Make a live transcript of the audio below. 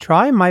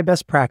Try My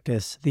Best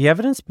Practice, the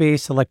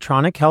evidence-based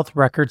electronic health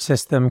record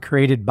system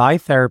created by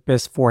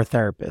therapists for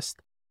therapists.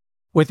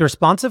 With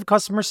responsive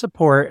customer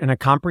support and a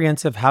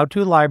comprehensive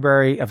how-to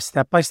library of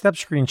step-by-step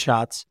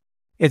screenshots,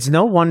 it's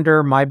no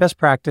wonder My Best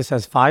Practice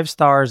has 5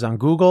 stars on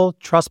Google,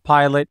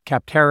 Trustpilot,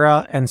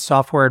 Capterra, and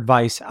Software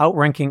Advice,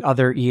 outranking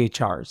other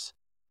EHRs.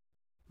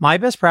 My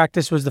Best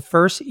Practice was the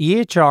first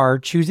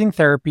EHR Choosing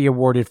Therapy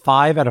awarded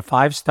 5 out of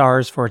 5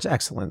 stars for its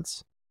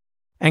excellence.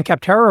 And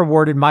Capterra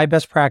awarded My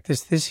Best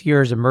Practice this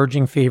year's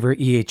Emerging Favorite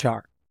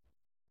EHR.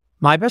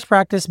 My Best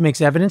Practice makes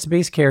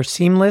evidence-based care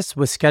seamless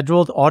with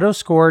scheduled,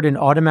 auto-scored, and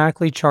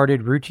automatically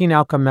charted routine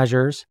outcome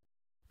measures,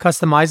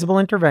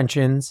 customizable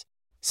interventions,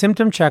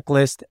 symptom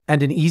checklist,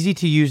 and an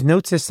easy-to-use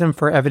note system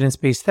for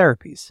evidence-based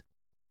therapies.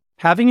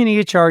 Having an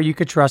EHR you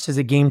could trust is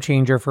a game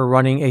changer for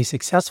running a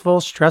successful,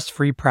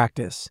 stress-free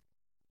practice.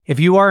 If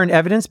you are an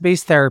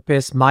evidence-based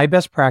therapist, My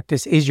Best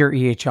Practice is your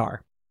EHR.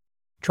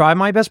 Try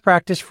My Best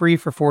Practice free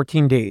for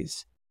 14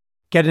 days.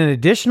 Get an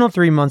additional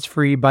 3 months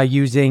free by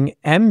using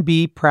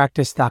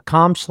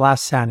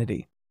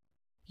mbpractice.com/sanity.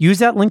 Use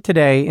that link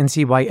today and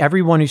see why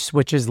everyone who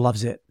switches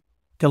loves it.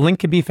 The link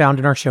can be found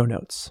in our show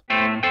notes.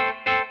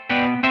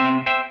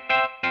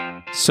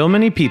 So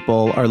many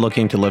people are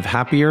looking to live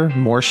happier,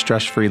 more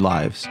stress-free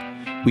lives.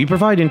 We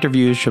provide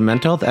interviews from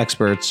mental health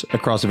experts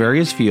across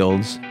various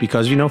fields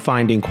because we know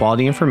finding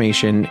quality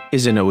information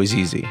isn't always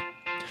easy.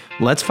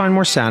 Let's find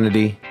more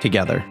sanity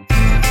together.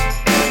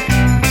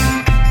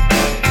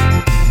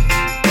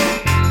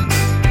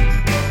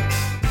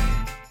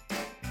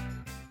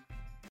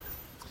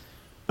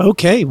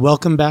 Okay,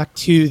 welcome back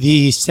to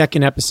the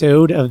second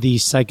episode of the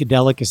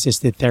Psychedelic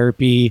Assisted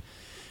Therapy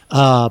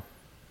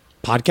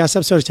podcast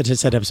episode. I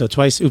said episode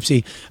twice,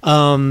 oopsie,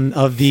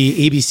 of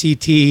the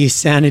ABCT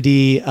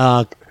Sanity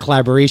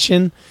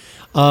collaboration.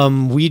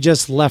 We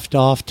just left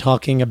off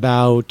talking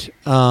about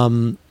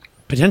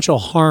potential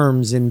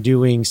harms in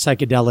doing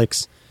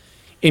psychedelics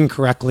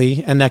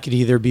incorrectly, and that could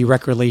either be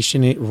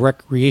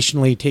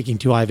recreationally taking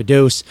too high of a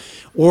dose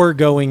or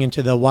going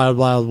into the wild,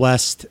 wild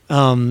west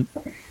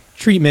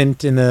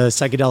treatment in the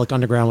psychedelic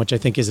underground, which I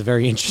think is a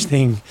very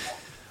interesting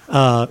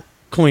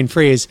coined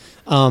phrase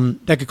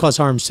that could cause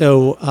harm.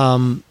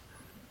 So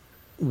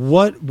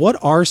what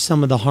are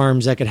some of the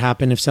harms that could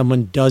happen if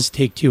someone does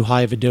take too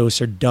high of a dose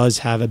or does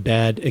have a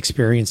bad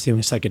experience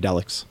doing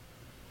psychedelics?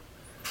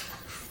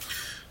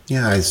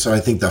 Yeah, so I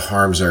think the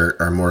harms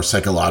are more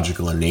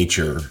psychological in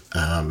nature.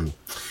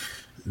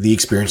 The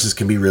experiences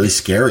can be really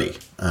scary.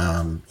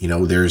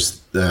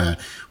 There's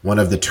one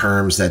of the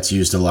terms that's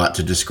used a lot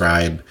to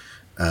describe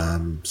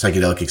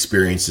psychedelic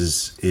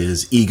experiences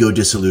is ego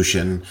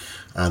dissolution.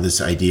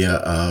 This idea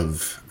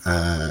of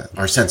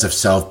our sense of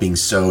self being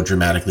so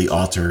dramatically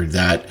altered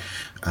that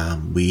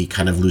we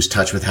kind of lose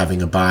touch with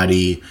having a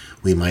body.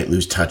 We might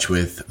lose touch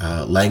with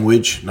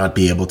language, not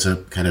be able to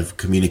kind of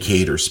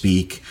communicate or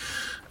speak.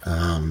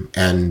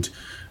 That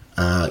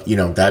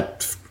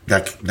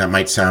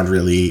might sound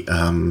really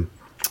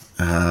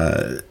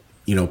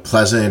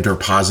pleasant or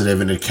positive,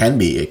 and it can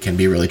be. It can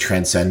be really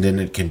transcendent.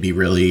 It can be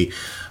really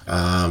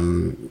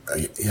have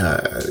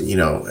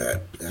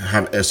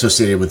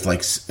associated with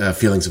like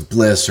feelings of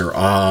bliss or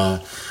awe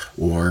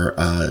or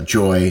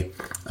joy,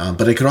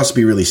 but it could also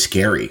be really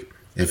scary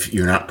if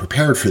you're not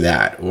prepared for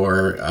that,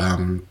 or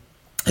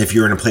if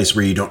you're in a place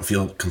where you don't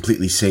feel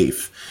completely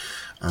safe.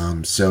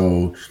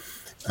 So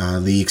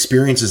the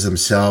experiences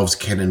themselves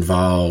can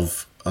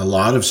involve a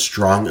lot of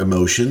strong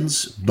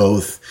emotions,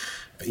 both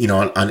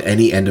on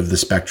any end of the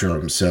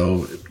spectrum.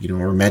 So,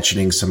 we're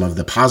mentioning some of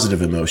the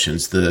positive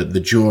emotions, the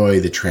joy,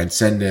 the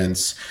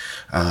transcendence,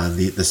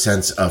 the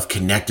sense of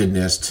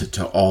connectedness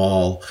to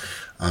all,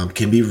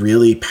 can be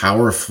really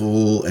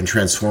powerful and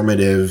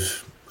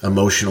transformative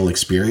emotional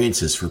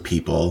experiences for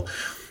people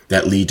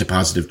that lead to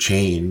positive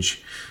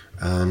change.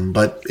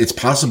 But it's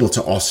possible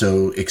to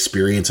also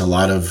experience a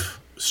lot of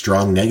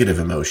strong negative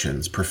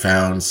emotions,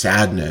 profound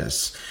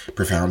sadness,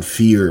 profound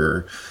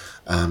fear,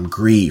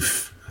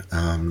 grief.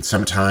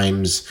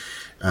 Sometimes,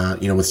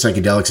 with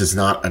psychedelics, it's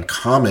not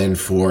uncommon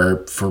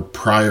for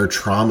prior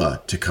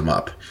trauma to come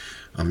up.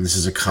 This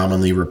is a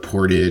commonly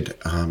reported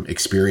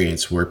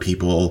experience where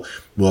people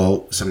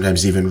will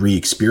sometimes even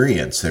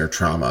re-experience their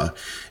trauma.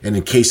 And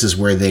in cases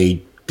where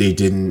they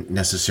didn't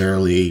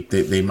necessarily,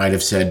 they might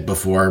have said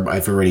before,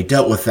 I've already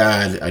dealt with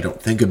that, I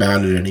don't think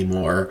about it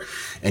anymore.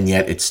 And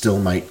yet it still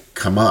might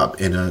come up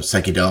in a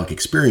psychedelic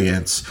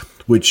experience,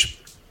 which,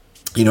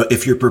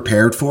 if you're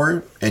prepared for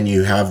it and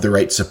you have the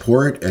right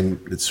support and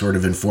it's sort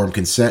of informed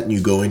consent and you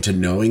go into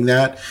knowing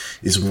that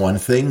is one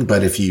thing.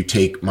 But if you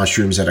take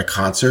mushrooms at a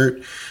concert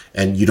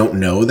and you don't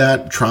know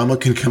that trauma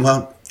can come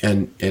up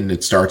and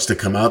it starts to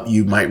come up,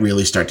 you might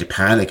really start to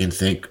panic and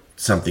think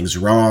something's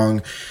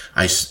wrong.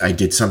 I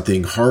did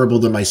something horrible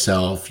to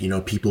myself.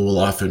 People will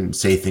often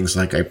say things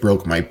like, I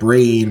broke my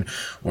brain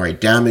or I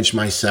damaged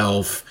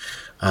myself.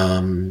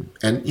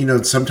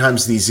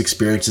 Sometimes these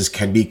experiences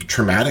can be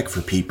traumatic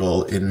for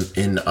people in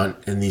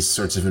these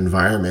sorts of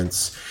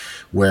environments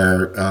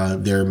where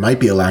there might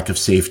be a lack of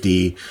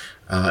safety,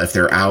 if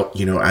they're out,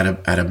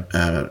 at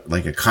a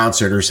like a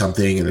concert or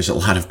something, and there's a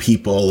lot of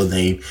people and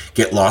they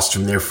get lost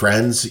from their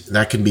friends,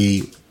 that can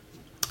be,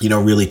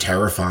 really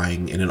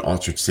terrifying in an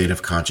altered state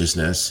of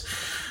consciousness.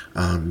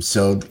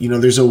 So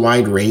there's a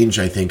wide range,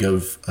 I think,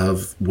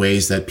 of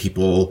ways that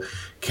people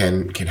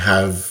can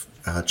have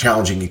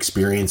challenging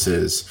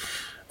experiences.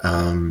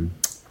 And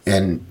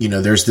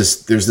there's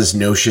this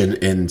notion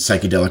in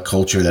psychedelic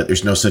culture that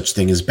there's no such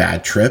thing as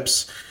bad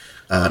trips.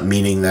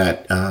 Meaning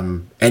that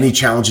any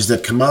challenges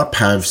that come up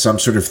have some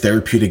sort of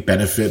therapeutic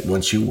benefit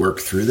once you work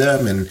through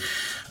them. And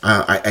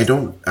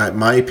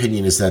my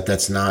opinion is that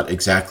that's not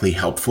exactly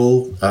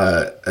helpful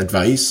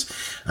advice.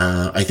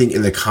 I think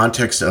in the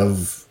context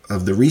of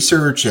the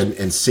research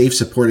and safe,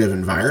 supportive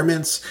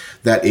environments,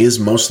 that is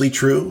mostly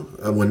true.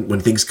 When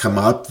things come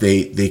up,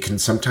 they can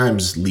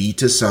sometimes lead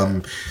to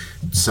some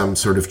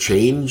sort of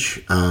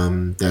change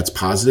that's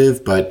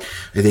positive. But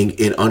I think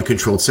in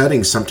uncontrolled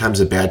settings, sometimes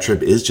a bad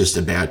trip is just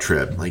a bad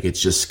trip. Like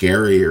it's just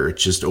scary or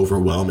it's just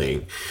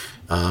overwhelming.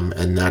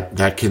 And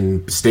that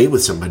can stay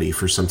with somebody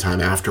for some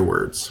time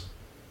afterwards.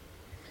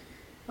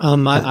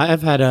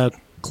 I've had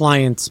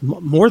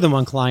more than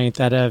one client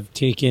that have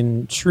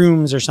taken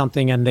shrooms or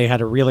something and they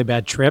had a really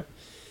bad trip.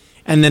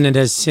 And then it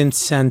has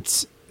since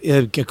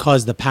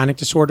caused the panic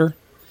disorder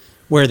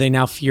where they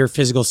now fear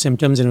physical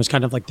symptoms. And it was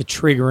kind of like the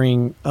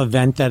triggering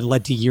event that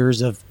led to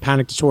years of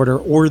panic disorder,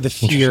 or the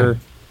fear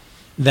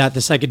that the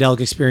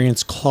psychedelic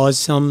experience caused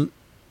some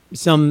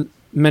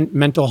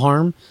mental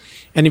harm.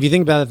 And if you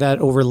think about that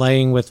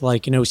overlaying with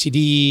like an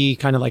OCD,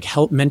 kind of like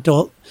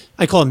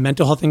I call it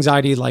mental health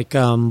anxiety, like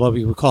what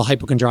we would call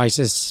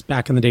hypochondriasis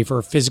back in the day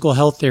for physical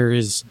health. There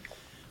is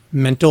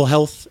mental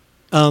health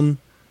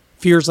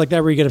fears like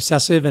that where you get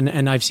obsessive.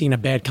 And I've seen a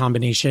bad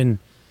combination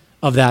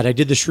of that. I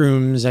did the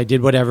shrooms, I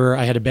did whatever,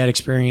 I had a bad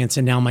experience,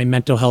 and now my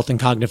mental health and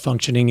cognitive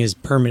functioning is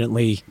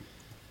permanently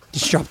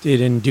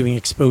disrupted and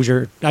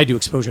I do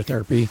exposure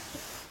therapy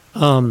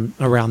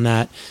around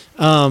that.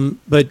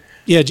 But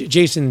yeah,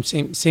 Jason,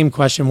 same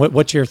question.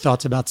 What's your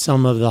thoughts about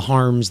some of the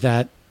harms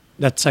that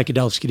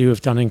psychedelics could do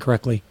if done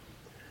incorrectly?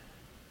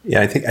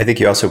 Yeah, I think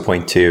you also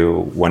point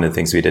to one of the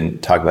things we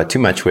didn't talk about too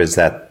much was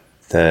that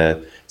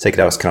the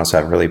psychedelics can also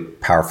have really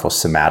powerful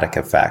somatic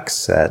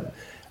effects that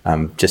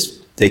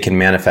they can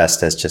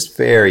manifest as just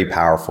very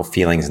powerful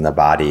feelings in the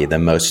body, the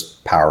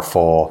most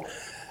powerful,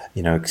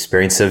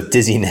 experience of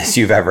dizziness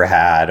you've ever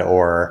had,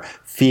 or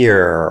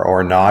fear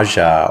or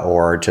nausea,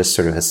 or just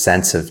sort of a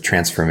sense of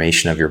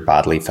transformation of your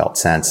bodily felt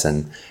sense.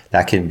 And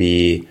that can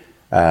be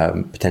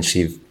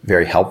potentially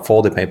very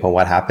helpful depending upon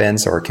what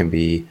happens, or it can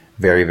be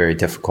very, very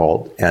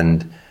difficult.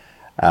 And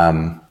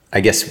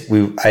I guess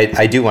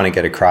I do want to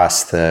get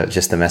across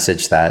the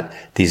message that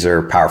these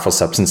are powerful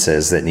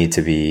substances that need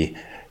to be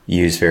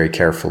used very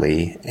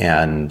carefully.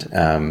 And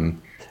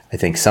I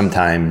think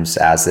sometimes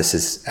as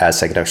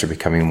psychedelics are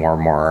becoming more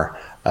and more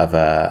of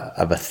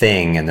a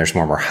thing, and there's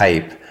more and more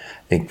hype,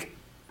 I think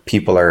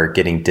people are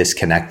getting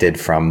disconnected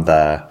from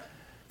the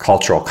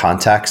cultural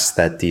context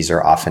that these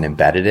are often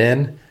embedded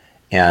in,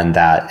 and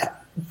that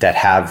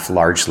have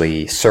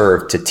largely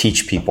served to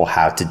teach people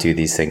how to do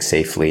these things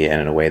safely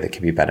and in a way that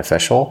can be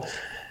beneficial.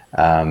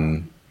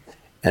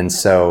 And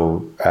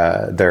so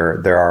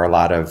there are a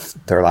lot of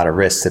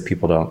risks that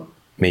people don't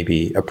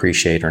maybe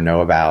appreciate or know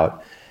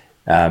about.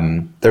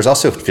 There's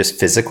also just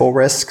physical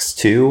risks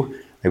too.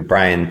 Like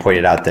Brian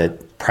pointed out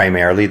that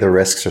primarily the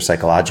risks are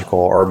psychological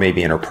or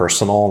maybe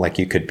interpersonal, like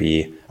you could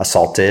be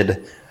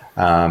assaulted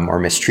or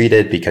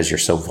mistreated because you're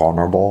so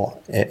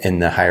vulnerable in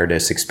the higher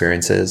dose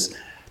experiences.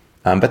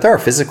 But there are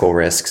physical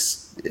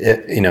risks.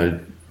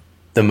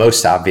 The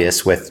most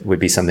obvious would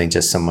be something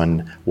just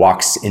someone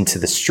walks into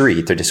the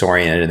street, they're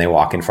disoriented and they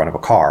walk in front of a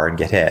car and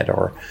get hit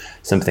or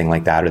something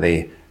like that.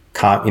 Or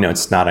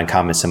it's not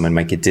uncommon someone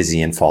might get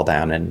dizzy and fall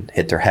down and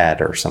hit their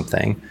head or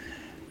something.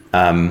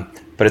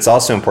 But it's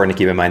also important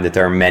to keep in mind that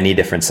there are many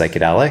different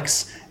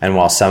psychedelics. And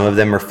while some of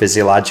them are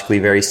physiologically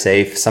very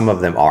safe, some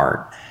of them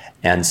aren't.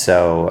 And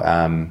so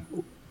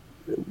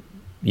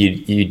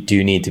you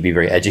do need to be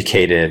very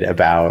educated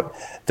about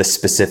the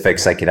specific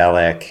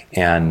psychedelic,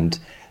 and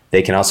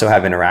they can also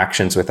have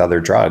interactions with other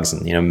drugs.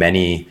 And,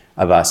 many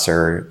of us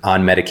are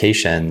on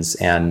medications,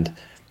 and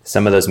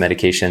some of those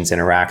medications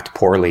interact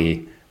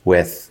poorly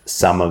with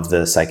some of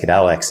the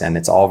psychedelics, and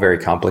it's all very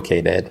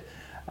complicated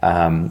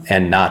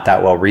and not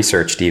that well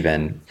researched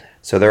even.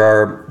 So there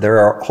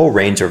are a whole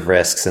range of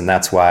risks, and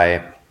that's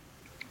why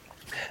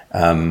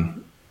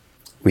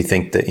we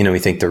think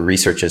the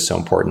research is so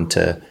important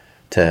to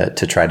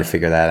try to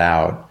figure that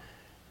out,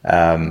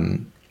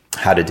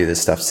 how to do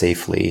this stuff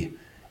safely,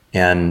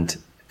 and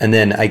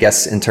then I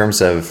guess in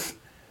terms of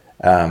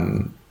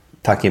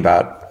talking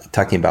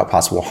about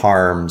possible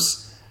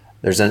harms.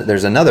 There's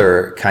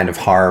another kind of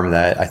harm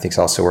that I think is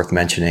also worth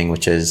mentioning,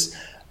 which is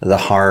the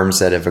harms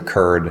that have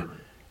occurred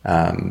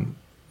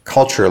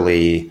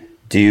culturally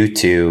due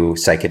to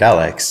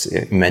psychedelics.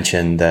 You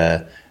mentioned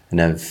the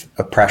kind of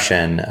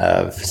oppression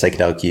of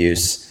psychedelic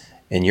use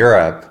in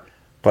Europe,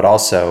 but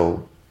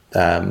also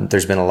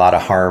there's been a lot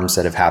of harms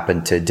that have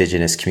happened to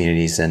indigenous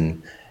communities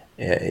in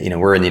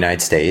we're in the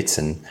United States,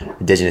 and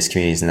indigenous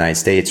communities in the United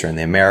States or in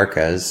the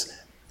Americas,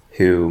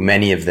 who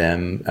many of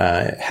them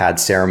had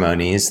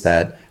ceremonies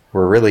that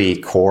were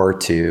really core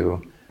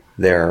to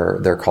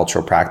their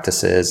cultural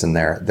practices and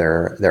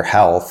their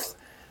health.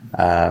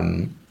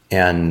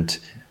 And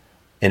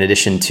in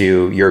addition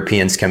to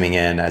Europeans coming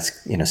in as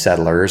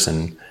settlers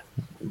and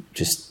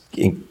just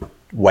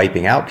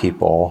wiping out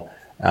people,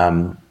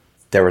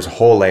 there was a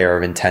whole layer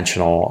of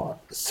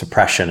intentional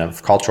suppression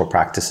of cultural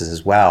practices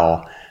as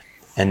well.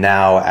 And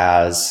now,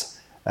 as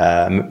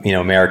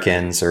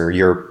Americans or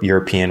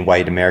European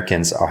white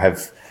Americans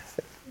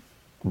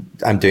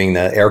I'm doing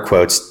the air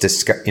quotes,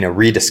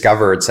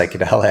 rediscovered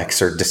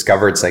psychedelics or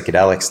discovered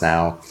psychedelics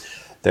now,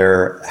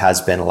 there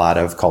has been a lot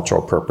of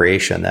cultural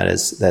appropriation that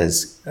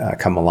has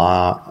come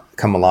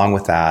along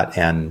with that,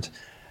 and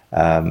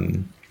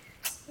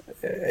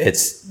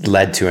it's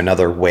led to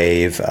another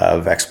wave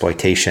of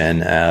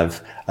exploitation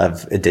of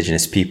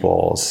indigenous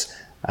peoples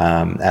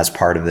as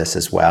part of this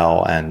as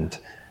well, and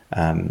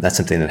that's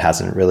something that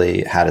hasn't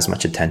really had as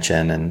much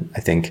attention. And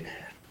I think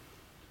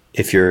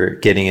if you're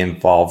getting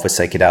involved with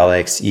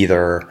psychedelics,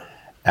 either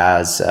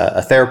as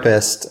a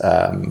therapist,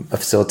 a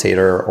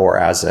facilitator, or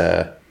as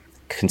a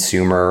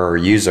consumer or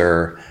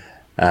user,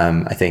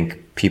 I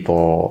think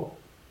people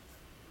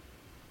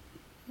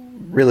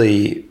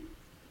really,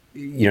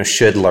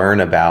 should learn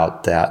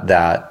about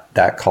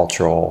that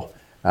cultural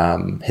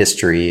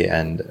history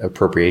and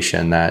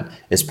appropriation that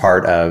is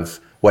part of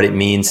what it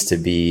means to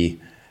be,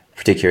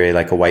 particularly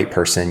like a white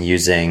person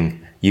using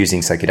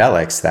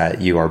psychedelics,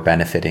 that you are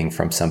benefiting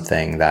from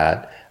something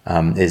that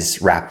is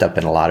wrapped up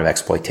in a lot of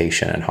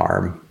exploitation and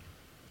harm.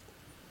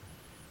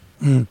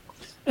 Mm.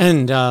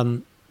 And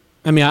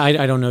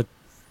I don't know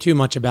too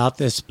much about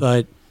this,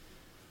 but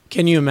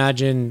can you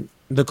imagine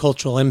the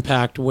cultural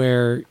impact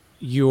where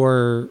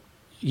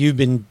you've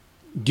been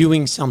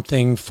doing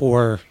something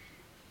for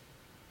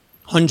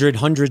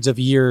hundreds of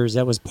years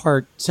that was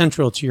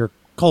central to your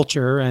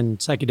culture, and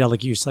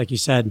psychedelic use, like you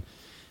said,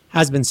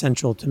 has been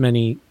central to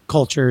many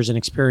cultures and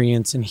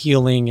experience and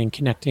healing and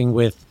connecting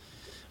with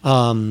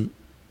God,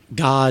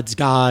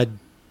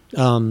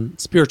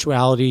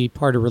 spirituality,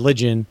 part of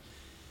religion,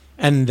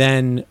 and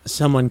then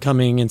someone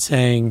coming and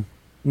saying,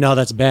 "No,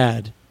 that's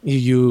bad.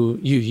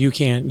 You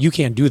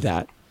can't do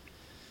that."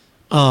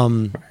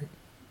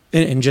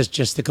 And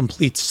just the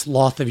complete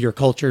sloth of your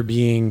culture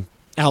being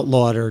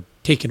outlawed or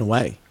taken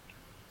away.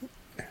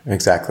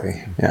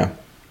 Exactly. Yeah.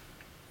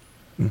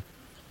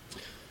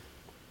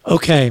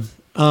 Okay.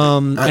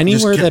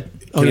 Anywhere can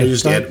I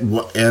just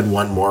add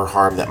one more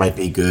harm that might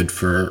be good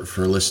for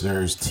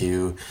listeners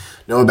to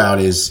know about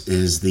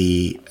is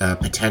the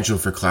potential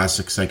for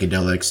classic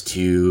psychedelics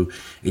to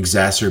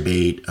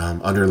exacerbate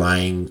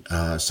underlying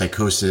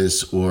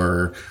psychosis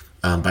or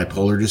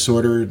bipolar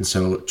disorder. And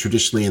so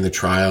traditionally in the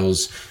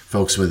trials,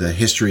 folks with a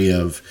history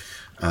of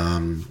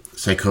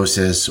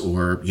psychosis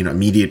or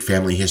immediate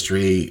family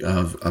history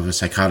of a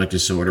psychotic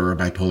disorder or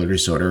bipolar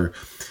disorder,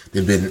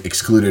 they've been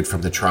excluded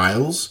from the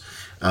trials.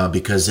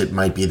 Because it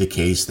might be the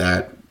case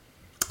that,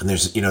 and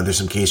there's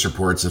some case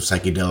reports of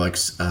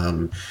psychedelics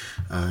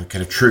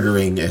kind of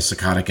triggering a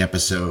psychotic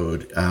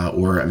episode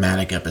or a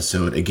manic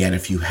episode. Again,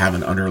 if you have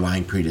an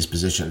underlying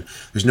predisposition,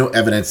 there's no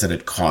evidence that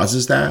it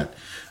causes that,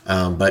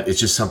 but it's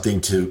just something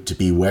to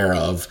be aware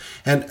of.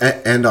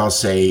 And I'll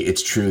say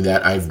it's true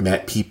that I've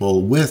met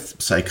people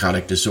with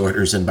psychotic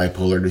disorders and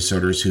bipolar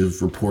disorders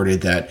who've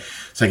reported that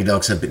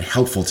psychedelics have been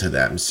helpful to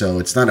them. So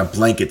it's not a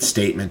blanket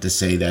statement to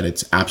say that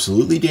it's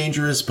absolutely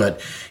dangerous, but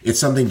it's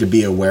something to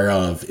be aware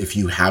of if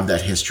you have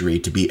that history,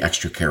 to be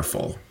extra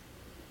careful.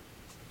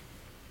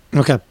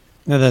 Okay.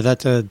 No,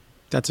 that's a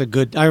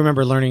good, I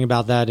remember learning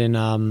about that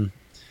in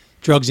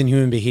Drugs and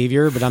Human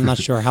Behavior, but I'm not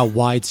sure how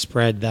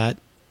widespread that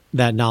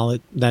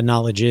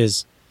knowledge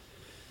is.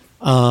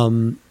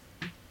 So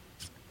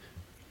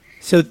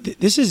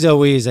this is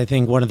always, I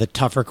think, one of the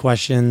tougher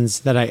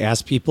questions that I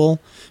ask people.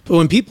 But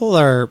when people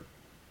are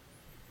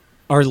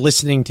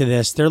listening to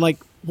this, they're like,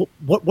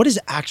 what is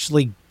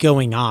actually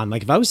going on?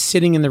 Like if I was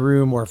sitting in the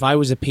room, or if I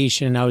was a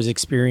patient and I was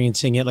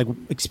experiencing it, like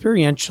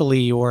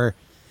experientially, or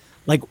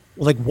like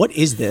what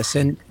is this?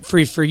 And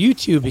for you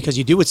two, because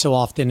you do it so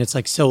often, it's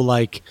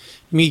like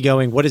me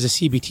going, what does a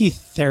CBT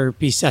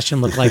therapy session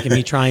look like? And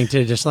me trying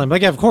to just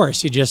like, yeah, of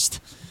course, you just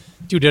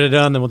do and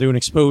then we'll do an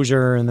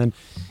exposure and then,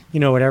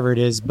 whatever it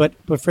is. But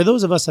for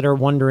those of us that are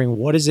wondering,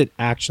 what does it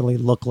actually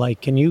look like?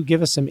 Can you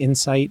give us some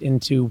insight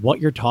into what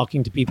you're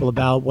talking to people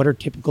about? What are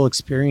typical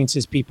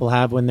experiences people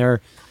have when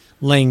they're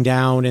laying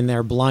down and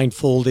they're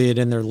blindfolded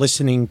and they're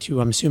listening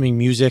to, I'm assuming,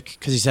 music,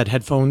 because you said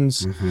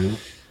headphones. Mm-hmm.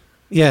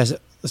 Yes.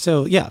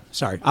 So yeah,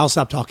 sorry, I'll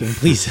stop talking,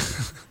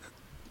 please.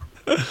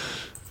 Do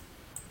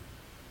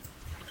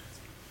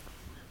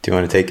you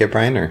want to take it,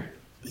 Brian, or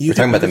we're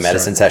talking about the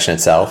medicine session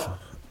itself?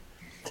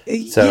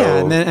 So,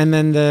 yeah, and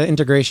then the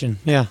integration.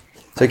 Yeah.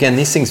 So again,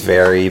 these things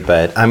vary,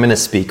 but I'm going to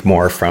speak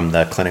more from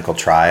the clinical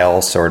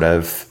trial sort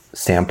of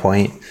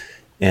standpoint.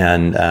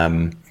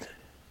 And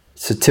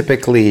So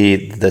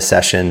typically the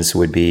sessions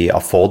would be a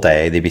full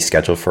day. They'd be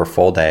scheduled for a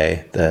full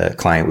day. The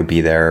client would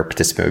be there,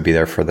 participant would be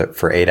there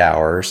for 8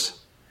 hours,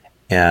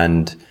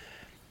 and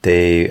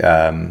they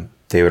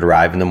would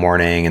arrive in the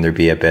morning, and there'd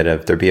be a bit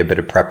of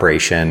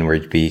preparation where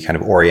it'd be kind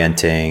of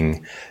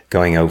orienting,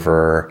 going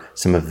over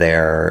some of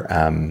their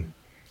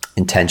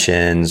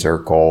intentions or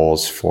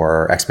goals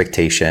for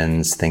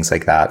expectations, things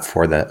like that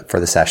for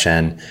the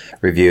session,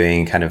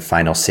 reviewing kind of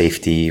final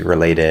safety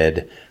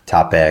related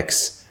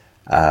topics,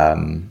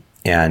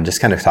 and just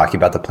kind of talking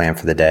about the plan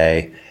for the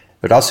day.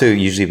 There would also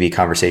usually be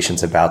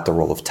conversations about the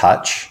role of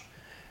touch.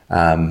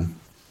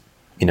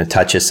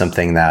 Touch is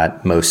something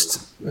that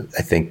most,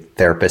 I think,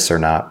 therapists are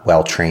not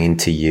well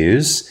trained to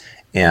use,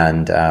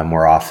 and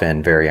we're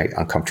often very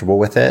uncomfortable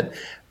with it.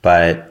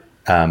 But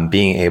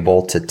being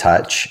able to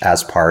touch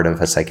as part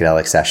of a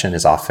psychedelic session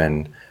is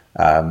often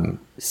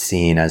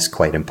seen as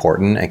quite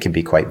important and can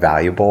be quite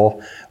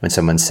valuable when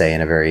someone's, say,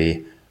 in a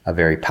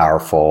very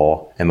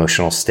powerful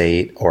emotional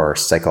state or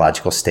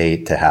psychological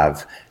state. To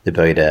have the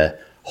ability to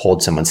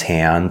hold someone's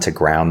hand to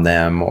ground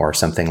them or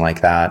something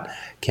like that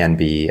can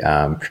be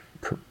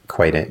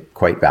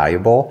quite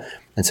valuable.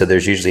 And so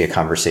there's usually a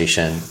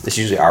conversation. This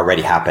usually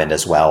already happened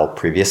as well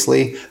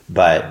previously,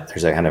 but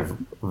there's a kind of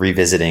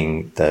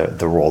revisiting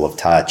the role of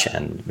touch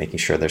and making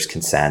sure there's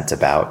consent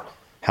about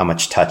how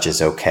much touch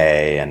is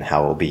okay and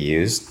how it will be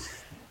used.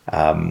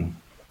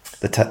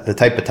 The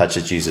type of touch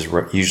that's used is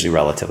usually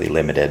relatively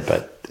limited,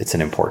 but it's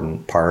an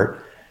important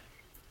part.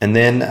 And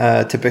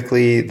then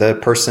typically the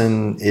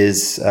person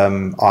is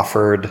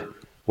offered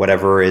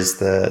whatever is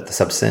the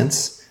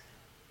substance,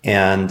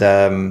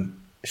 and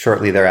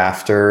shortly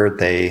thereafter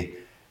they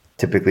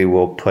typically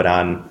will put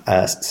on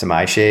some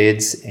eye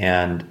shades,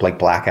 and like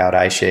blackout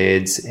eye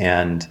shades,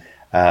 and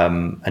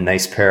a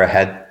nice pair of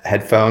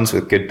headphones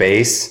with good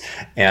bass,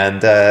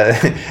 and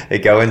they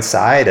go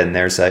inside, and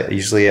there's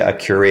usually a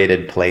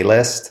curated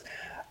playlist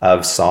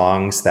of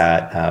songs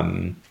that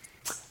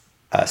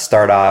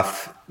start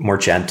off more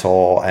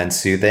gentle and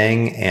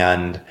soothing,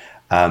 and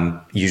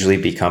usually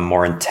become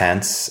more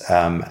intense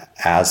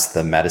as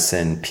the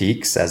medicine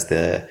peaks, as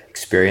the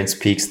experience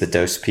peaks, the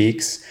dose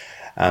peaks.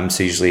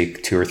 So usually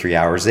 2 or 3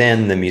 hours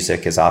in, the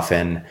music is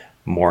often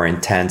more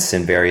intense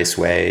in various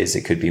ways.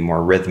 It could be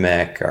more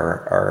rhythmic,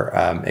 or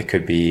it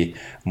could be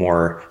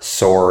more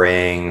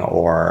soaring,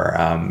 or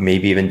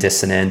maybe even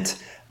dissonant,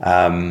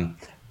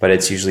 but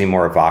it's usually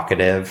more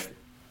evocative.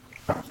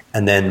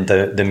 And then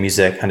the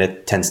music kind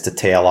of tends to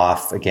tail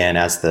off again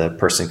as the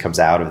person comes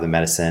out of the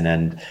medicine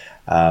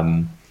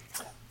and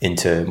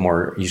into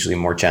usually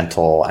more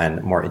gentle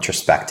and more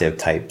introspective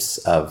types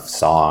of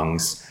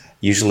songs,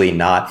 usually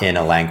not in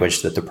a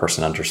language that the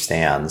person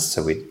understands.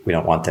 So we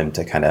don't want them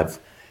to kind of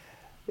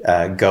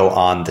go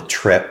on the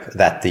trip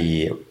that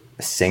the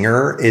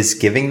singer is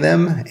giving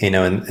them,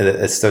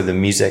 and so the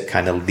music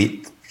kind of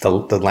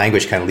the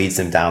language kind of leads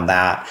them down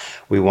that.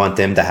 We want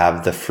them to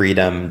have the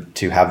freedom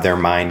to have their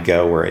mind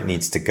go where it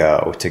needs to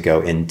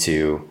go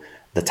into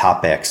the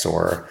topics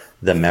or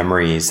the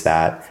memories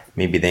that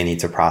maybe they need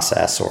to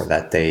process, or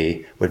that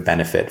they would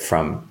benefit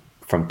from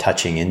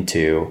touching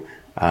into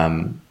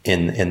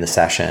in the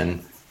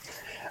session.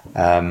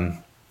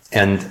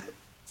 And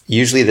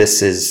usually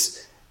this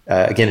is,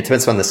 again, it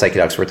depends on the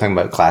psychedelics. We're talking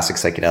about classic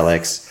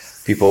psychedelics.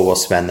 People will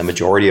spend the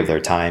majority of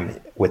their time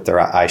with their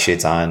eye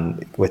shades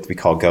on, what we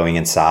call going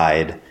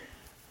inside.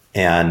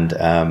 And,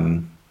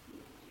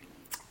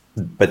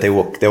 but they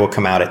will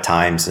come out at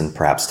times and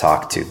perhaps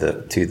talk to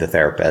the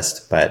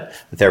therapist, but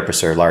the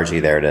therapists are largely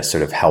there to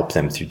sort of help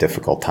them through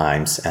difficult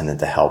times, and then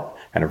to help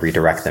kind of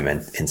redirect them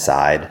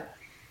inside.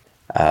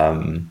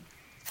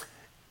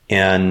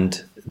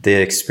 And the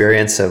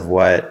experience of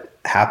what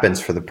happens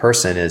for the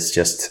person is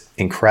just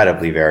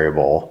incredibly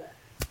variable.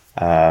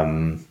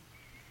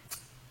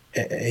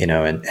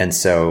 And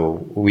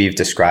so we've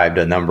described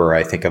a number,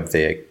 I think, of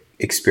the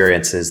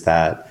experiences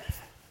that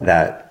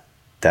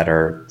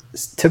are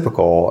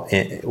typical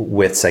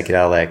with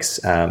psychedelics.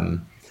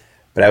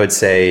 But I would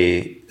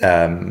say,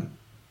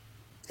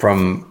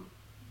 from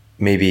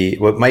maybe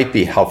what might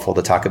be helpful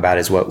to talk about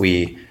is what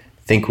we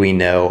think we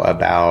know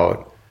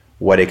about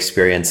what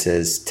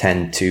experiences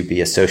tend to be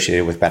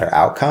associated with better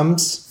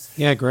outcomes.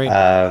 Yeah, great.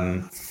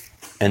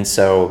 And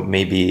so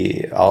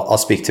maybe I'll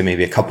speak to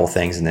maybe a couple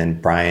things, and then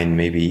Brian,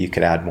 maybe you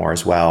could add more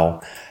as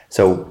well.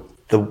 So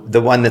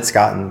the one that's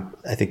gotten,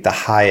 I think, the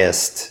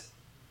highest,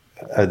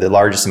 the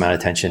largest amount of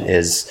attention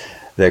is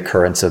the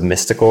occurrence of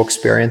mystical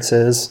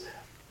experiences.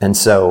 And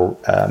so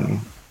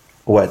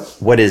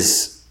what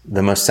is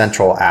the most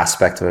central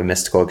aspect of a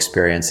mystical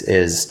experience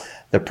is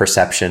the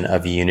perception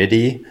of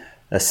unity,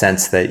 a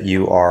sense that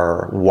you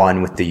are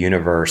one with the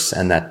universe,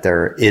 and that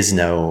there is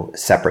no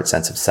separate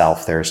sense of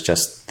self. There's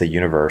just the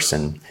universe,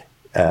 and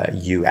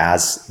you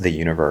as the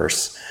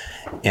universe.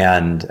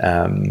 And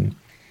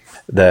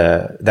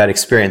that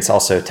experience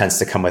also tends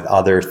to come with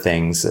other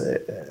things,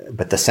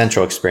 but the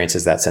central experience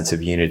is that sense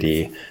of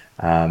unity.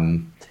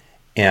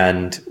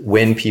 And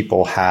when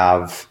people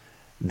have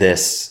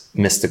this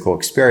mystical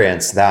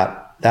experience,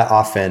 that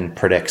often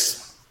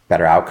predicts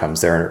better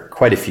outcomes. There are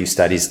quite a few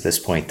studies at this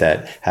point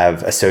that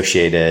have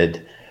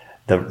associated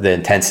the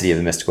intensity of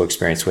the mystical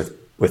experience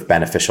with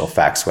beneficial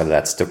effects, whether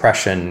that's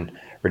depression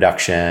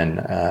reduction,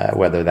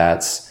 whether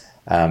that's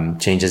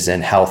changes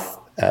in health,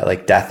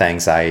 like death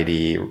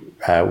anxiety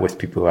with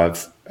people who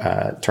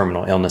have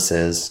terminal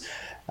illnesses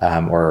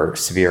or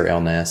severe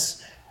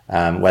illness,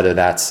 whether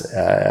that's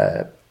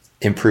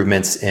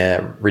improvements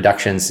in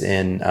reductions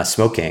in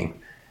smoking.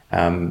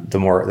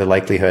 The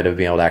likelihood of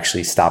being able to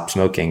actually stop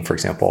smoking, for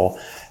example,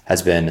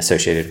 has been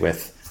associated with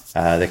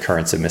the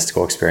occurrence of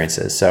mystical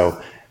experiences.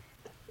 So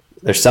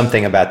there's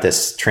something about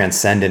this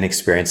transcendent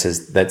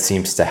experiences that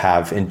seems to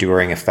have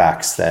enduring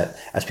effects, that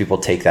as people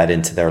take that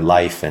into their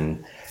life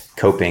and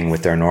coping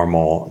with their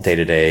normal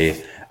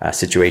day-to-day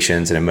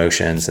situations and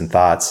emotions and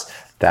thoughts,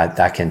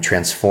 that can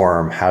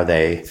transform how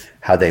they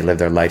live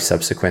their life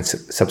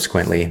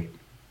subsequently.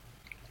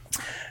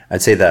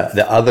 I'd say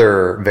the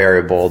other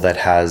variable that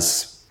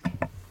has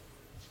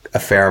a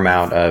fair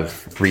amount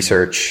of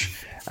research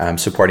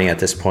supporting at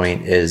this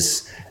point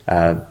is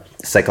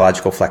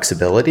psychological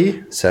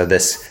flexibility. So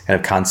this kind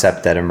of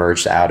concept that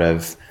emerged out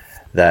of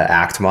the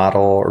ACT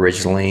model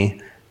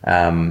originally,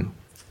 and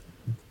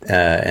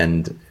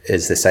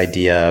is this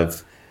idea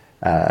of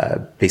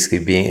basically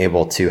being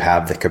able to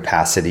have the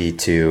capacity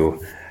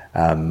to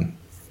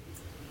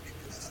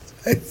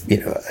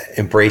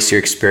embrace your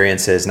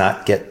experiences,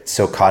 not get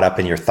so caught up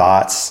in your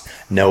thoughts,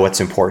 know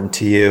what's important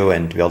to you,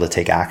 and to be able to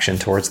take action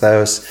towards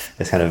those.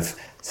 This kind of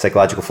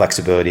psychological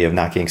flexibility of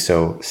not getting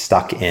so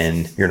stuck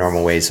in your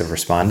normal ways of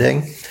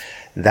responding.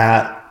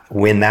 That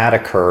when that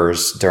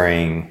occurs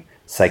during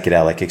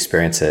psychedelic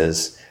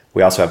experiences,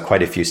 we also have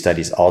quite a few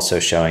studies also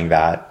showing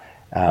that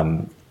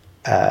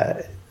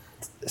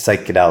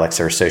psychedelics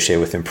are associated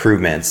with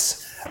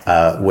improvements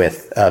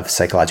of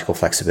psychological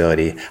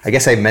flexibility. I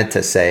guess I meant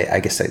to say,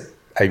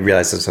 I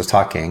realized as I was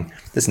talking,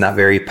 this is not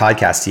very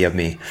podcasty of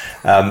me.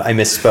 I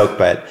misspoke,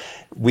 but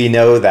we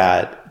know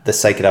that the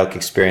psychedelic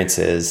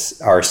experiences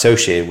are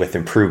associated with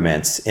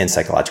improvements in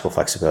psychological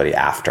flexibility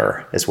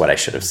after, is what I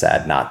should have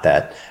said, not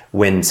that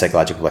when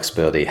psychological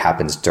flexibility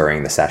happens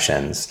during the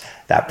sessions,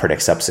 that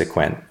predicts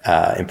subsequent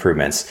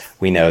improvements.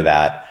 We know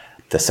that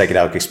the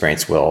psychedelic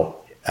experience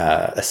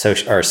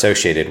are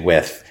associated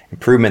with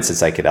improvements in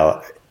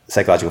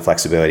psychological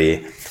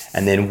flexibility.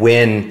 And then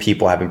when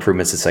people have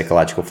improvements in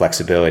psychological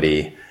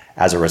flexibility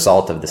as a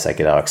result of the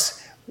psychedelics,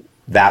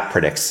 that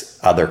predicts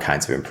other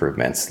kinds of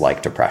improvements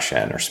like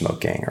depression or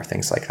smoking or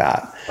things like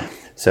that.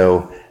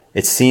 So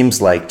it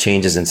seems like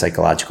changes in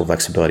psychological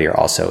flexibility are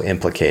also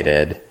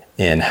implicated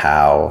in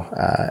how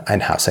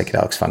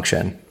psychedelics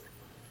function.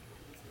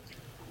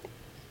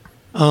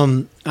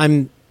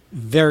 I'm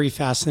very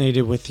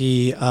fascinated with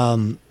the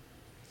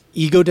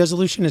ego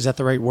dissolution. Is that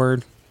the right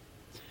word?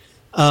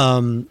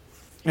 And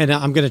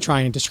I'm going to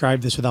try and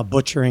describe this without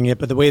butchering it,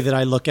 but the way that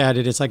I look at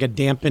it, it's like a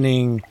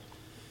dampening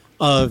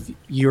of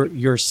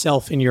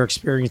yourself in your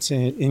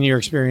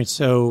experience.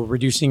 So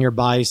reducing your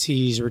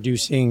biases,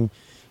 reducing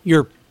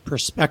your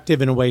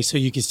perspective in a way so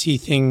you can see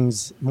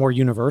things more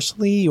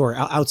universally or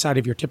outside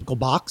of your typical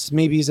box,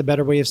 maybe is a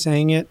better way of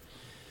saying it.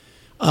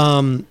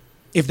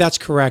 If that's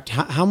correct,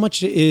 how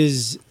much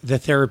is the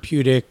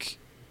therapeutic,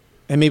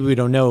 and maybe we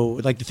don't know,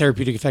 like the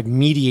therapeutic effect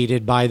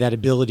mediated by that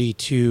ability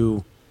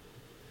to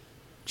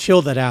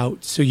chill that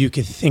out so you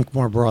can think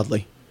more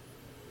broadly?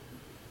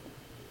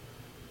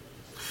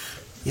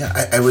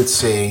 Yeah, I would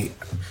say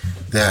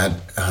that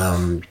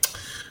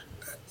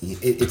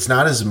it's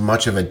not as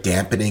much of a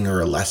dampening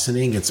or a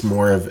lessening. It's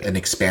more of an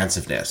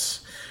expansiveness,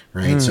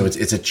 right? So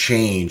it's a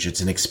change.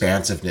 It's an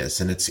expansiveness,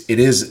 and it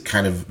is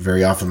kind of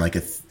very often like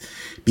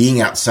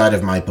being outside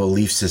of my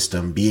belief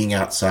system, being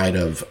outside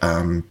of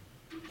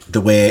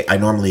the way I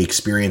normally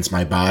experience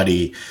my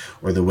body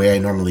or the way I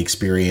normally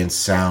experience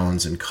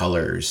sounds and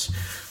colors.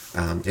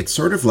 It's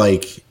sort of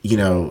like,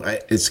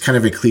 it's kind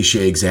of a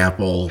cliche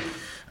example.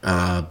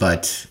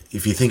 But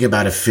if you think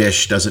about a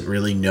fish doesn't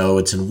really know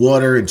it's in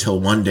water until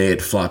one day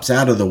it flops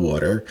out of the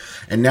water.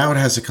 And now it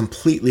has a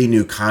completely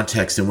new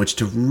context in which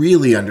to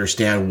really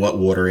understand what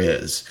water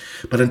is.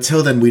 But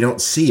until then, we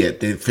don't see it.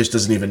 The fish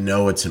doesn't even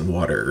know it's in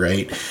water,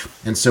 right?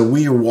 And so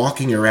we are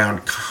walking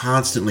around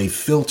constantly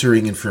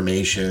filtering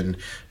information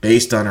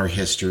based on our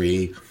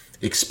history,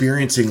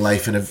 experiencing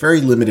life in a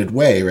very limited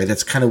way, right?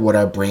 That's kind of what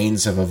our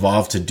brains have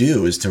evolved to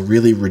do, is to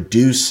really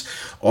reduce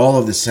all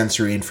of the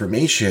sensory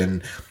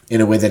information in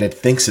a way that it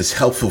thinks is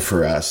helpful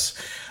for us,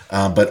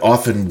 but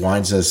often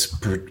winds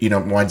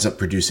up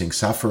producing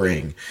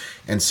suffering.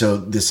 And so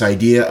this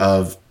idea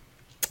of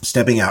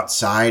stepping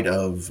outside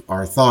of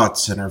our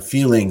thoughts and our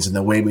feelings and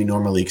the way we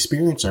normally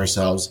experience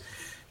ourselves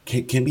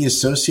can be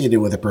associated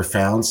with a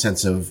profound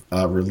sense of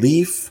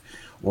relief,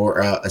 or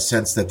a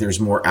sense that there's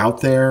more out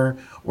there,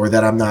 or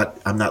that I'm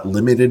not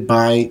limited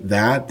by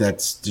that.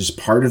 That's just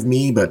part of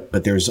me,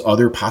 but there's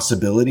other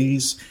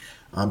possibilities.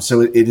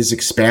 So it is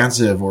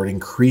expansive, or it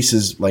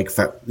increases, like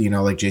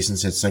Jason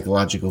said,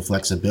 psychological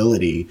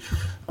flexibility.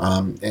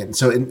 And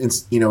so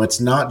it's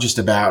not just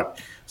about,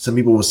 some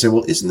people will say,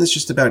 well, isn't this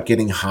just about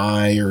getting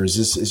high, or is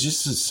this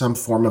some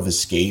form of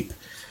escape?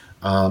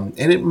 And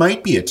it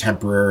might be a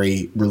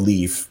temporary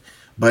relief,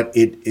 but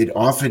it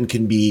often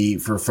can be,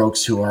 for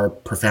folks who are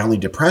profoundly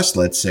depressed,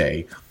 let's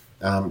say,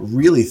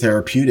 really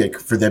therapeutic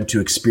for them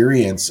to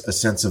experience a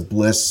sense of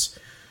bliss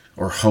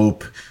or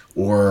hope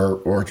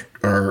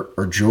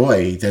or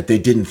joy that they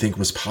didn't think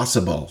was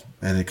possible.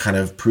 And it kind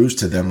of proves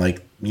to them,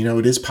 like,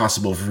 it is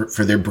possible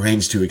for their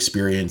brains to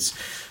experience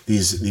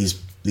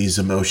these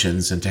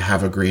emotions and to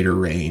have a greater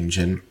range.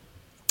 And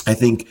I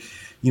think,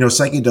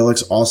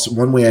 psychedelics also,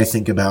 one way I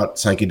think about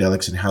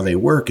psychedelics and how they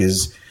work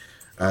is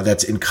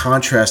that's in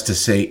contrast to,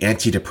 say,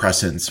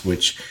 antidepressants,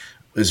 which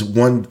is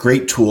one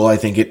great tool. I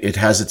think it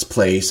has its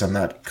place. I'm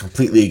not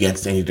completely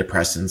against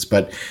antidepressants,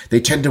 but they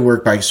tend to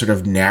work by sort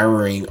of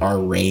narrowing our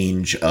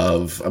range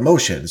of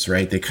emotions,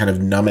 right? They kind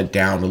of numb it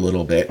down a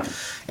little bit.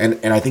 And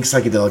I think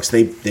psychedelics,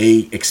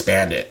 they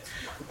expand it.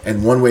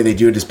 And one way they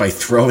do it is by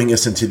throwing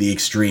us into the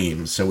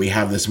extremes. So we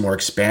have this more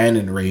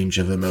expanded range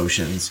of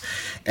emotions.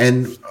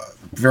 And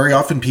very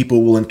often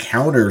people will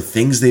encounter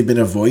things they've been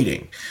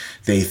avoiding.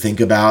 They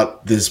think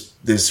about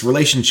this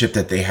relationship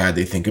that they had.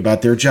 They think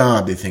about their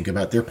job. They think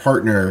about their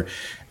partner.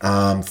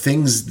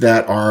 Things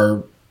that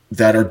are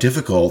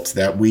difficult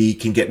that we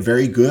can get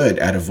very good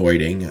at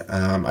avoiding.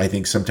 I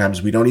think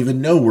sometimes we don't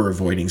even know we're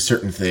avoiding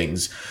certain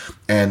things.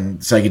 And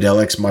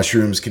psychedelics,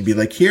 mushrooms can be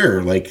like,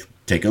 here, like,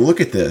 take a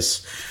look at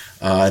this.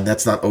 And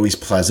that's not always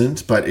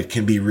pleasant, but it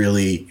can be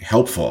really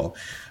helpful.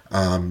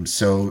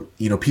 So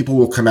people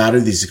will come out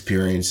of these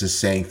experiences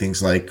saying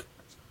things like,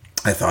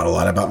 I thought a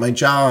lot about my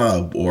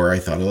job, or I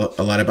thought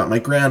a lot about my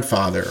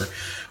grandfather,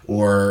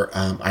 or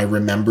I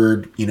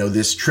remembered,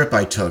 this trip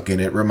I took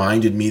and it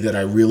reminded me that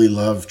I really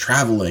love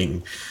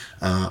traveling.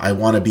 I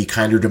want to be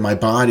kinder to my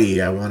body.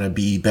 I want to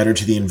be better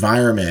to the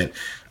environment.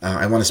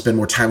 I want to spend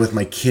more time with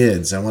my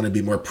kids. I want to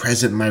be more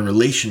present in my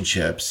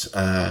relationships.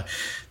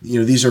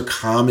 These are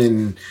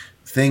common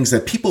things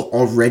that people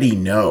already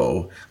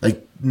know.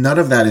 Like, none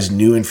of that is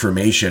new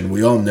information.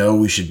 We all know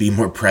we should be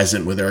more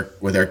present with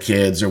our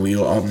kids, or we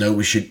all know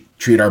we should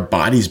treat our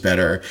bodies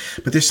better.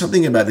 But there's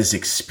something about this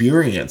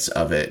experience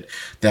of it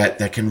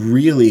that can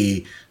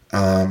really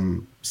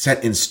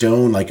set in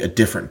stone like a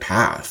different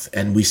path.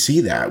 And we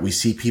see that. We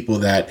see people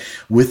that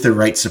with the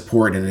right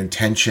support and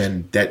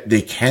intention that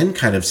they can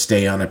kind of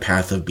stay on a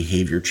path of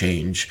behavior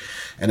change.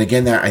 And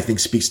again, that I think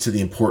speaks to the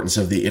importance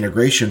of the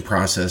integration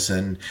process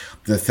and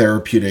the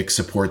therapeutic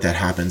support that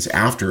happens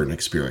after an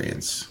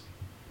experience.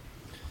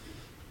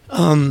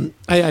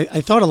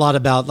 I thought a lot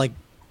about like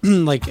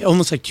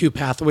almost like two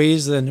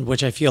pathways, in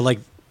which I feel like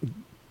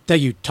that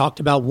you talked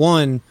about.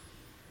 One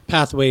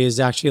pathway is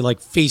actually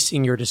like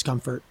facing your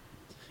discomfort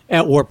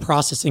or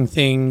processing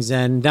things,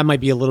 and that might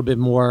be a little bit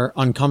more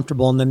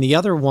uncomfortable. And then the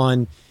other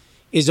one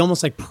is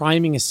almost like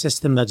priming a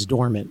system that's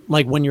dormant.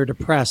 Like when you're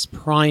depressed,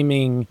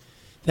 priming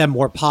that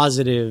more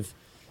positive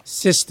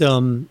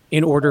system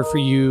in order for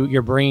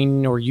your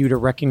brain or you to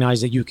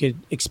recognize that you could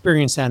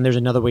experience that and there's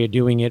another way of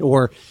doing it.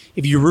 Or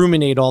if you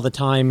ruminate all the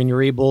time and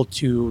you're able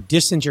to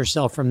distance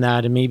yourself from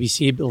that and maybe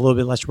see it a little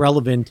bit less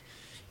relevant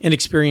and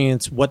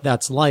experience what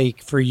that's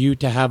like, for you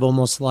to have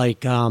almost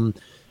like a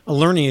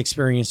learning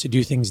experience to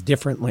do things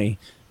differently.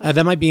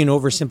 That might be an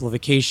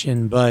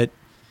oversimplification, but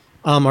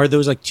are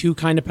those like two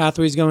kind of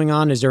pathways going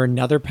on? Is there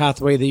another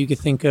pathway that you could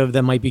think of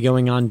that might be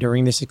going on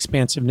during this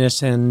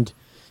expansiveness and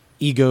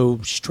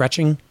ego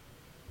stretching?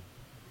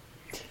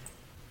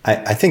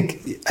 I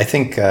think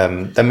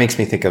that makes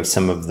me think of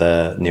some of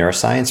the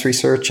neuroscience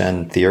research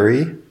and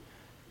theory,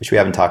 which we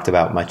haven't talked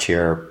about much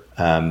here.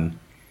 Many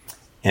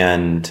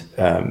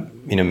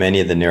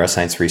of the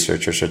neuroscience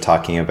researchers are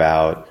talking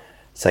about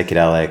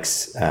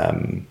psychedelics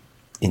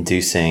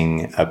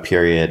inducing a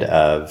period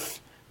of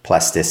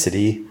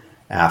plasticity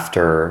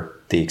after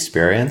the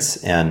experience.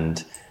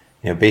 And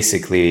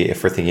basically,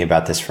 if we're thinking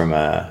about this from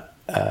a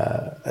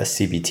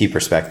CBT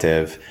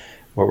perspective,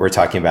 what we're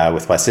talking about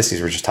with plasticity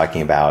is we're just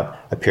talking about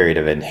a period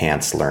of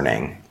enhanced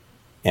learning.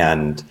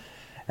 And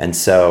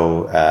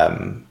so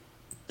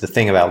the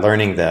thing about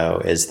learning,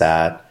 though, is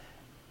that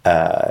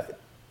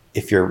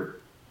if you're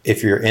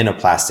in a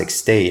plastic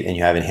state and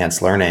you have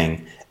enhanced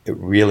learning, it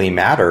really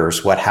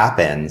matters what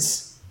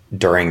happens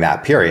during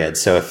that period.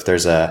 So if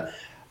there's a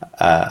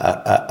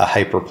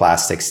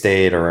hyperplastic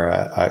state or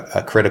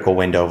a critical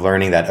window of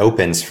learning that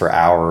opens for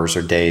hours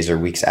or days or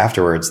weeks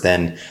afterwards,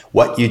 then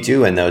what you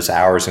do in those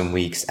hours and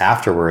weeks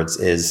afterwards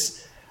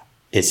is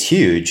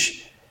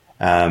huge.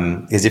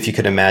 Because if you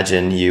could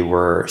imagine you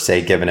were,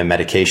 say, given a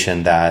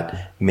medication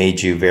that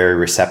made you very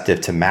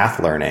receptive to math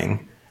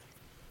learning,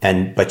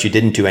 but you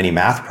didn't do any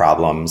math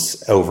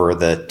problems over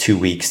the 2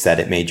 weeks that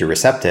it made you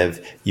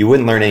receptive, you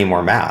wouldn't learn any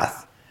more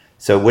math.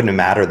 So it wouldn't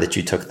matter that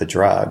you took the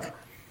drug.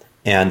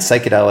 And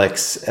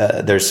psychedelics,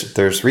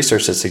 there's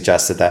research that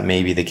suggests that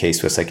may be the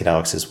case with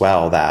psychedelics as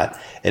well, that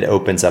it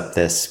opens up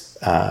this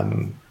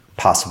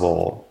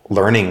possible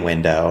learning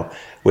window,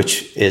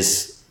 which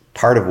is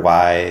part of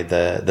why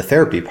the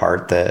therapy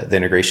part, the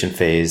integration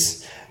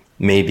phase,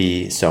 may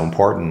be so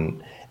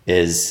important.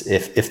 Is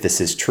if this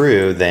is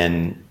true,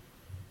 then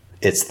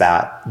it's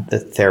that the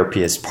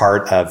therapy is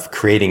part of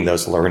creating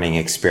those learning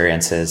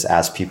experiences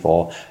as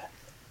people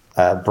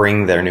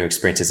bring their new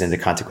experiences into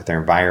contact with their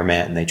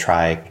environment, and they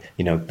try,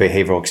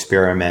 behavioral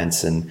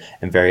experiments and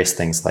various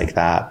things like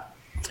that.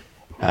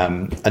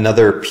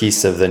 Another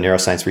piece of the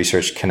neuroscience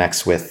research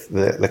connects with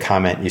the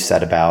comment you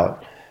said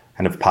about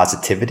kind of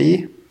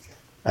positivity.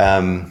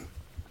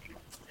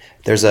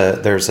 There's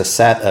a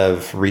set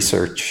of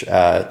research,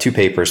 2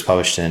 papers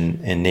published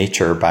in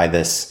Nature by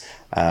this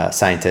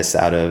scientist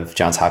out of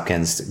Johns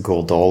Hopkins,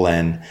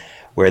 Gould-Dolan,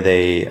 where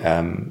they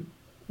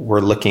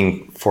were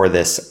looking for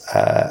this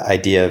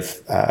idea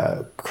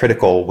of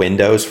critical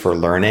windows for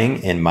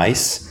learning in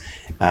mice,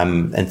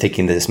 and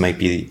thinking that this might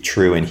be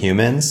true in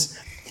humans.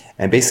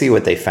 And basically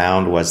what they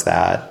found was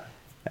that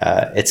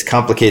it's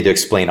complicated to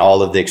explain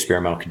all of the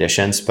experimental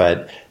conditions,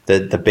 but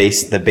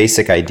the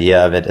basic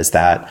idea of it is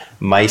that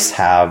mice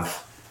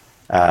have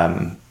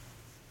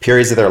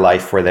periods of their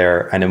life where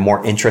they're kind of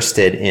more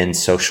interested in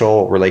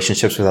social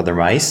relationships with other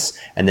mice.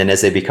 And then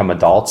as they become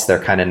adults,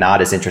 they're kind of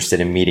not as interested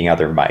in meeting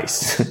other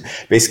mice.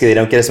 Basically, they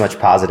don't get as much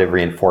positive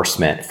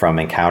reinforcement from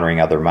encountering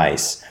other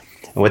mice.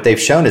 And what they've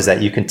shown is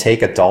that you can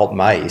take adult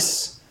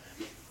mice,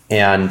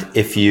 and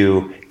if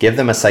you give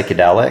them a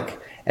psychedelic,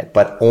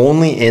 but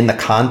only in the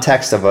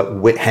context of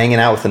hanging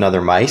out with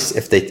another mice.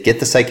 If they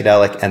get the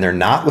psychedelic and they're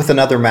not with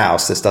another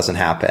mouse, this doesn't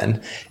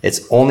happen.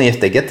 It's only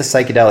if they get the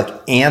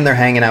psychedelic and they're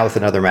hanging out with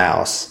another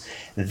mouse.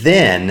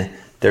 Then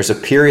there's a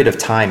period of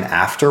time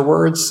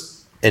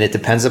afterwards, and it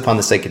depends upon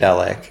the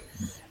psychedelic,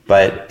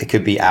 but it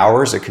could be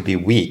hours, it could be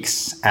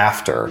weeks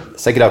after. The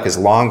psychedelic is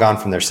long gone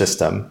from their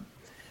system,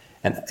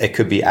 and it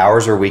could be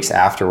hours or weeks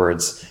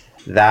afterwards.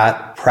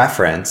 That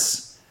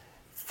preference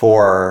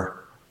for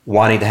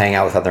wanting to hang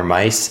out with other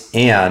mice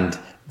and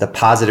the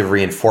positive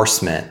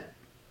reinforcement.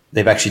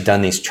 They've actually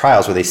done these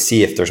trials where they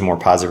see if there's more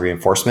positive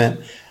reinforcement.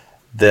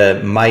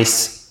 The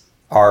mice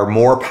are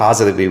more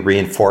positively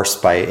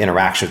reinforced by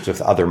interactions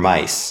with other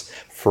mice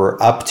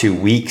for up to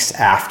weeks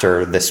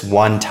after this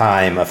one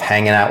time of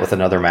hanging out with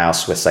another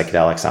mouse with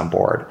psychedelics on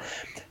board.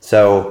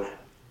 So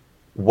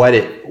what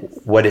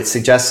it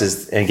suggests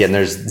is, and again,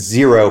 there's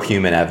zero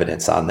human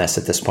evidence on this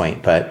at this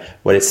point, but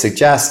what it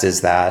suggests is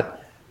that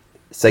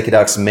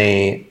psychedelics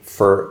may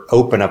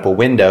open up a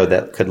window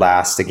that could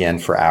last again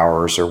for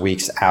hours or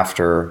weeks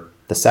after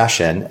the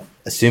session,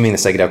 assuming the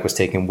psychedelic was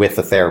taken with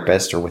a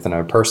therapist or with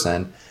another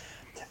person,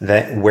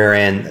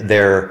 wherein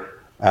their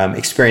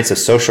experience of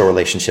social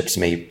relationships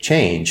may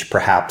change.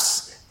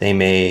 Perhaps they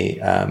may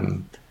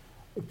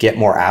get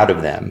more out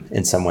of them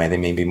in some way. They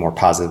may be more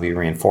positively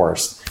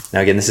reinforced.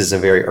 Now, again, this is a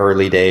very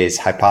early days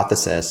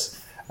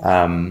hypothesis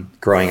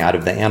growing out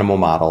of the animal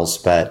models,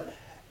 but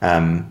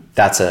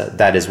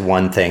that is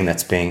one thing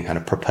that's being kind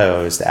of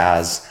proposed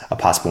as a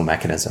possible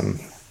mechanism.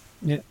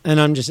 Yeah, and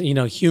I'm just,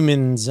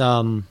 humans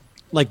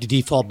like to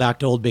default back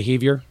to old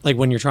behavior. Like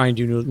when you're trying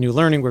to do new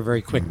learning, we're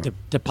very quick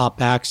to pop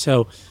back.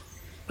 So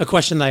a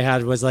question that I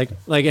had was like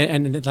I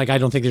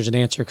don't think there's an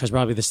answer because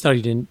probably the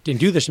study didn't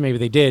do this, or maybe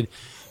they did.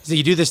 So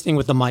you do this thing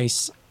with the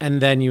mice,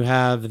 and then you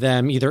have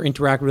them either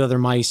interact with other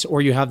mice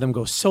or you have them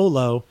go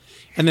solo,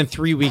 and then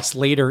 3 weeks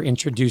later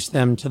introduce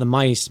them to the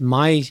mice.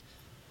 My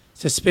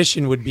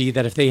suspicion would be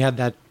that if they had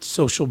that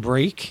social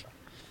break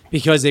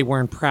because they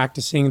weren't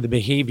practicing the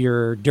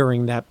behavior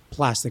during that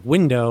plastic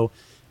window,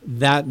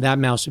 that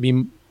mouse would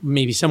be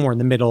maybe somewhere in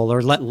the middle,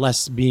 or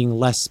being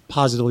less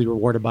positively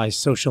rewarded by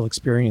social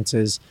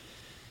experiences.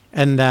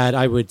 And that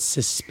I would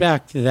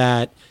suspect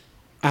that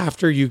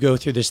after you go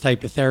through this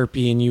type of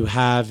therapy and you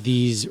have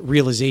these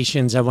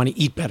realizations, I want to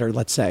eat better,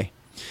 let's say,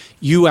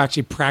 you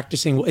actually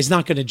practicing is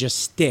not going to just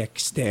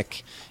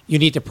stick. You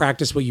need to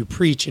practice what you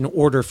preach in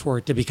order for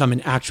it to become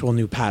an actual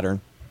new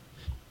pattern.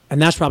 And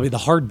that's probably the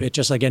hard bit,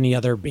 just like any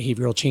other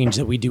behavioral change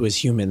that we do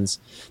as humans,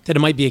 that it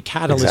might be a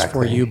catalyst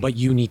for you, but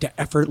you need to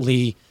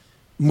effortlessly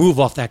move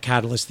off that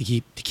catalyst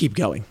to keep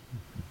going.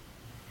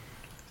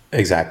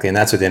 Exactly. And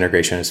that's what the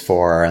integration is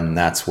for. And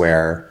that's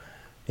where,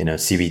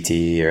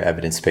 CBT or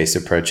evidence-based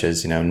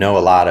approaches, know a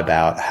lot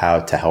about how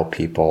to help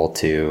people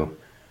to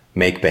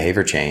make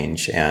behavior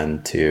change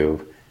and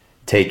to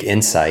take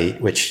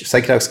insight, which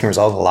psychedelics can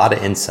result in a lot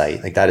of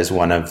insight. Like that is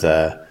one of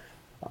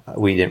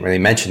we didn't really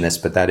mention this,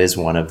 but that is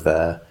one of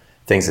the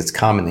things that's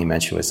commonly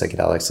mentioned with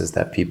psychedelics, is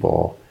that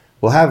people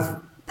will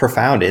have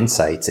profound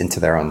insights into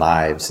their own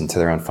lives, into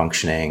their own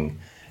functioning,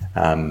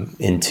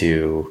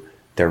 into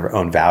their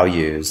own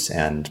values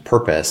and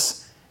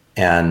purpose.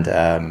 And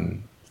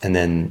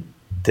then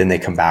they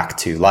come back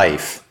to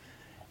life.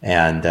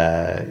 And,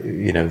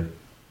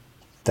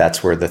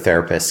 that's where the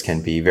therapist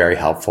can be very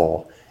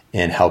helpful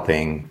in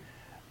helping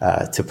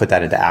to put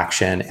that into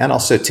action, and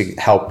also to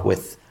help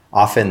with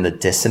often the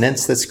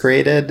dissonance that's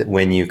created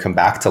when you come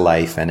back to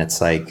life and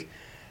it's like,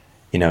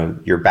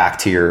 you're back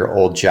to your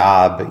old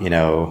job,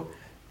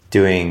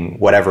 doing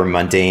whatever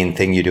mundane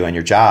thing you do in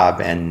your job.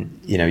 And,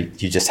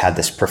 you just had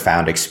this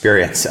profound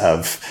experience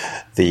of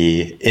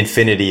the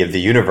infinity of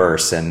the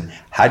universe. And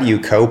how do you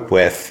cope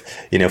with,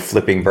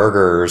 flipping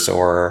burgers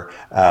or,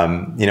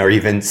 or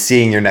even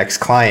seeing your next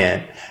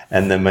client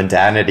and the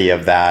mundanity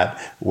of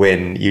that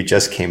when you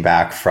just came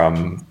back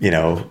from,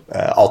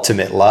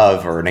 ultimate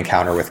love or an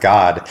encounter with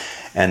God.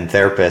 And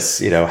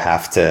therapists,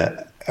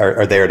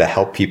 are there to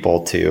help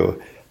people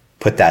to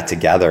put that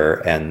together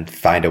and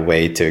find a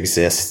way to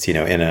exist, in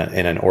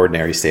an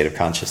ordinary state of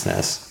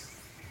consciousness.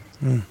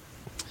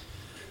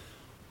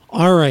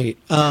 All right.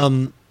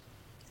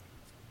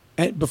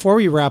 Before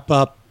we wrap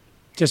up,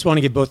 just want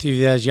to give both of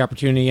you guys the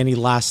opportunity. Any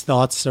last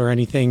thoughts or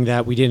anything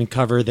that we didn't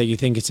cover that you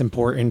think it's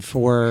important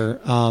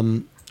for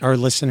our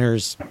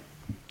listeners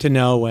to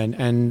know?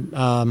 And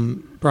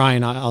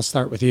Brian, I'll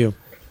start with you.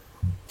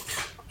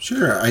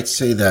 Sure. I'd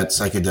say that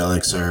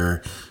psychedelics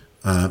are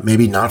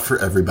maybe not for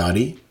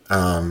everybody.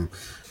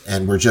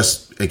 And we're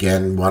just,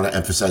 again, want to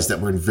emphasize that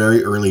we're in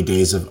very early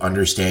days of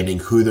understanding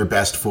who they're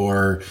best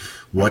for,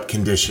 what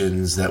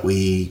conditions that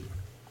we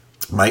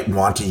might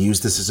want to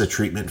use this as a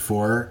treatment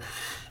for.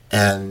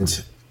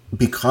 And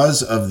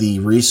because of the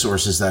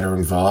resources that are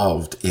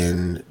involved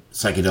in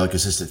psychedelic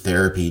assisted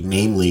therapy,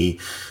 namely,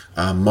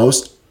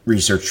 most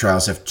research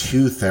trials have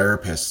 2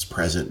 therapists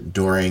present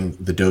during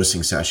the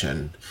dosing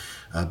session.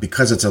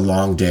 Because it's a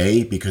long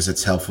day, because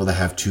it's helpful to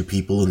have 2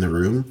 people in the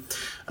room,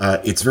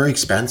 it's very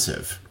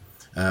expensive.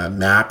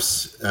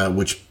 MAPS,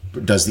 which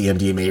does the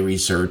MDMA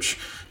research,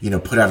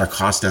 put out a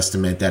cost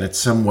estimate that it's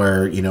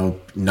somewhere,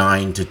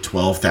 $9,000 to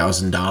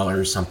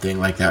 $12,000, something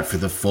like that for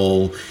the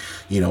full,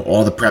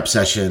 all the prep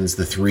sessions,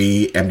 the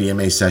 3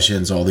 MDMA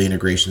sessions, all the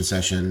integration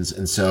sessions.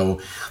 And so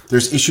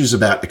there's issues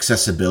about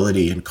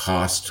accessibility and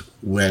cost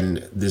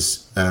when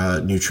this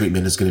new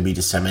treatment is going to be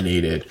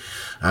disseminated.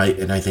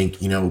 And I think,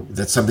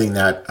 that's something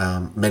that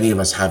many of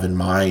us have in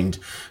mind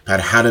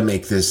about how to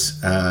make this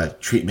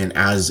treatment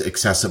as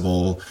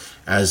accessible,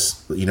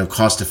 as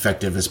cost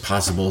effective as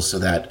possible, so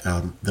that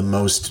the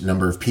most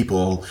number of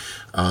people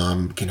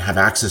can have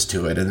access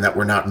to it, and that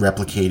we're not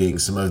replicating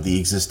some of the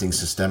existing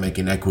systemic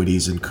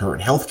inequities in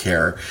current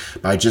healthcare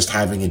by just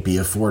having it be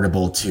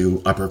affordable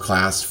to upper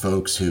class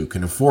folks who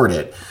can afford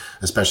it,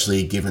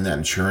 especially given that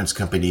insurance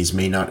companies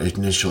may not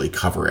initially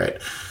cover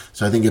it.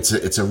 So I think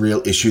it's a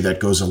real issue that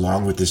goes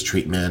along with this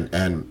treatment.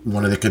 And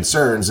one of the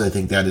concerns, I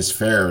think that is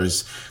fair,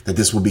 is that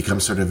this will become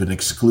sort of an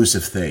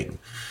exclusive thing.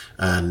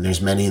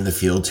 There's many in the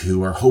field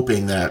who are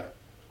hoping that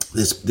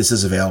this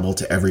is available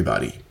to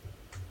everybody.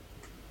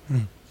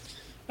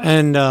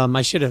 And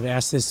I should have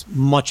asked this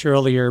much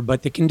earlier,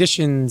 but the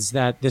conditions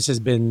that this has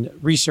been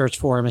researched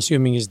for, I'm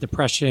assuming, is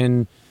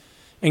depression,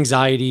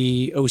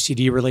 anxiety,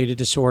 OCD-related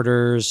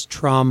disorders,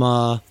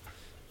 trauma.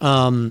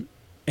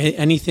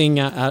 Anything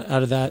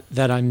out of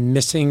that I'm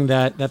missing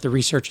that the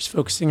research is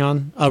focusing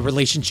on?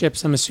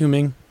 Relationships, I'm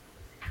assuming?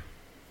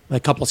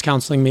 Like couples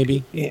counseling,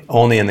 maybe?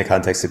 Only in the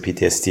context of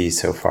PTSD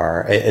so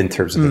far, in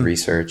terms of the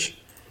research.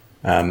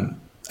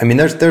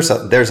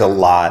 There's a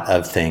lot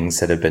of things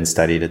that have been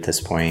studied at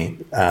this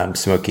point.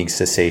 Smoking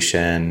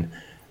cessation,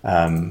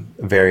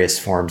 various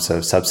forms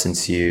of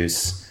substance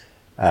use,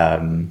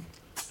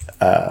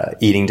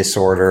 eating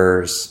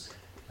disorders.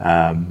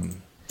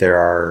 There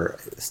are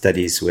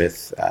studies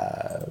with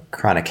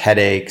chronic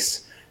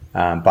headaches,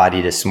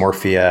 body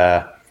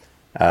dysmorphia,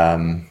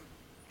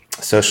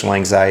 social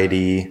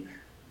anxiety.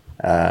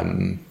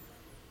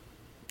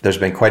 There's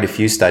been quite a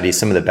few studies.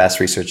 Some of the best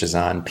research is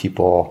on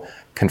people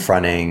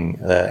confronting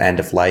the end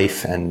of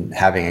life and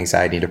having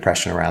anxiety and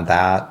depression around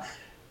that.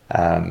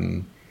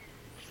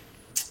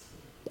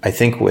 I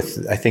think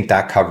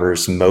that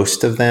covers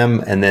most of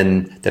them, and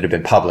then that have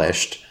been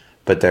published.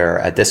 But there,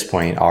 at this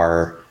point,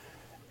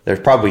 there's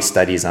probably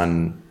studies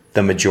on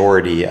the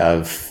majority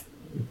of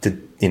the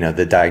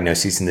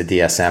diagnoses in the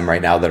DSM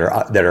right now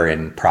that are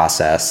in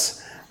process.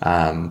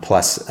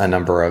 Plus a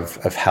number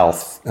of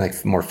health,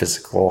 like more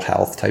physical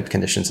health type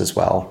conditions as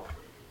well.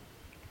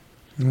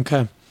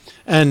 Okay.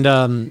 And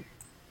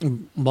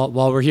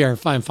while we're here,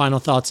 final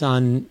thoughts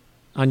on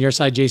your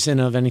side, Jason,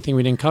 of anything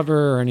we didn't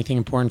cover or anything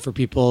important for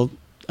people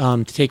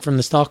to take from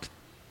this talk?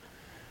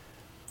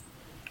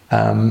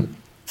 I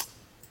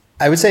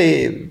would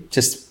say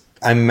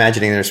I'm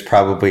imagining there's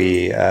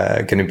probably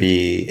going to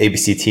be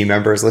ABCT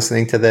members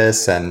listening to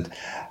this, and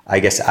I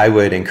guess I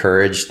would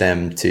encourage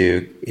them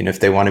to, if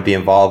they want to be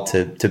involved,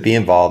 to be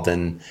involved.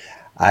 And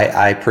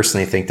I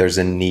personally think there's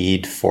a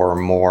need for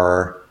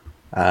more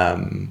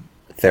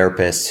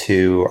therapists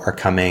who are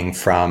coming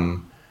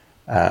from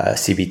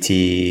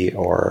CBT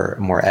or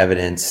more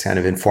evidence kind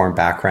of informed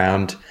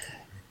background.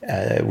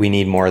 We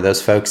need more of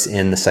those folks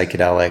in the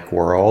psychedelic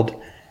world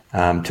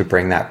to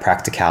bring that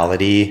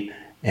practicality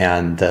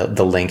and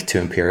the link to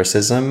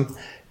empiricism,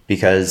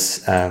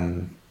 because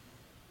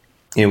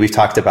we've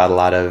talked about a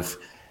lot of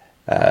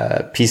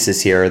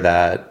pieces here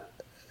that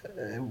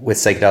with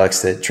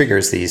psychedelics that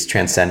triggers these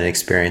transcendent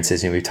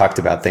experiences. We've talked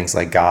about things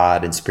like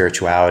God and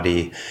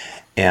spirituality,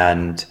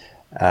 and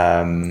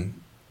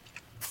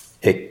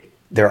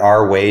there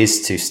are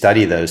ways to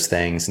study those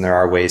things, and there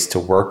are ways to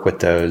work with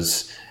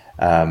those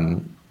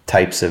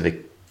types of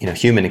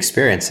human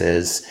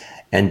experiences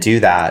and do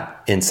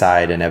that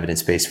inside an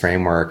evidence-based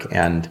framework.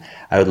 And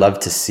I would love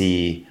to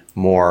see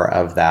more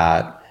of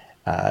that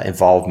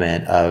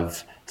involvement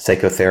of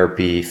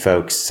psychotherapy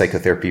folks,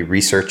 psychotherapy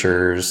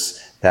researchers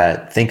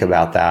that think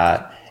about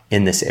that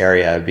in this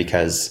area,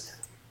 because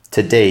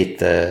to date,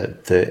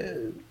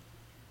 the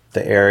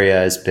area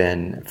has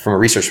been, from a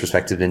research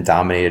perspective, been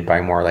dominated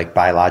by more like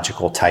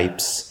biological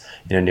types,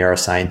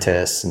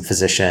 neuroscientists and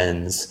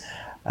physicians,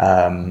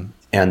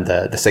 and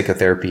the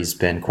psychotherapy has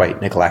been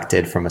quite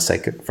neglected from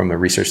a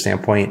research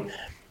standpoint.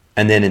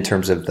 And then in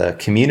terms of the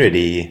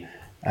community,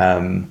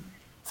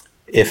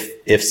 if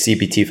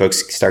CBT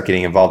folks start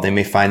getting involved, they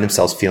may find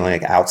themselves feeling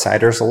like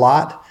outsiders a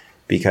lot,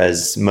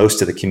 because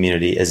most of the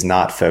community is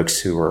not folks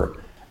who were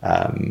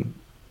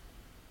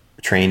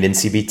trained in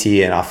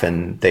CBT, and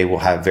often they will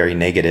have very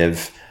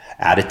negative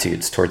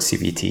attitudes towards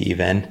CBT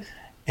even.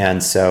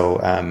 And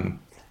so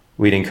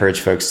we'd encourage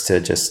folks to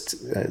just,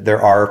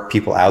 there are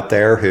people out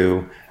there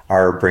who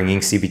are bringing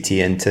CBT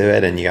into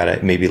it, and you got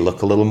to maybe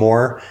look a little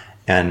more.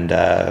 And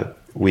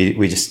we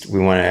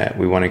want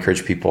to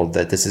encourage people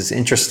that this is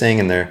interesting,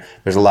 and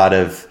there's a lot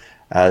of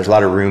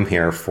room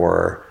here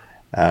for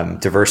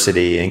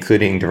diversity,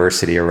 including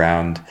diversity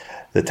around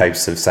the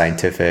types of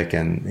scientific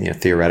and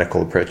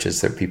theoretical approaches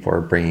that people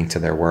are bringing to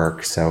their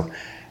work. So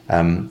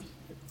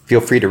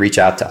feel free to reach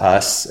out to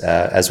us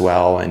as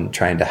well, and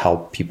trying to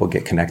help people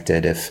get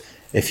connected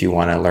if you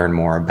want to learn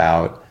more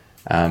about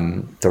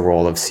the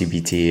role of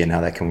CBT and how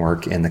that can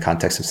work in the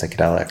context of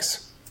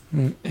psychedelics.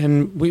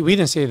 And we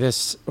didn't say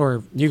this,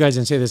 or you guys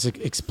didn't say this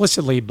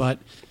explicitly, but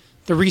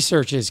the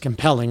research is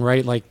compelling,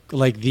 right?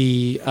 Like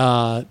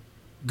the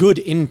good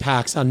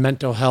impacts on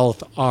mental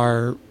health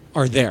are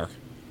there.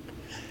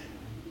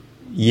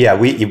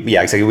 Yeah,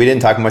 exactly. We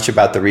didn't talk much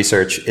about the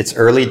research. It's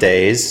early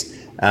days.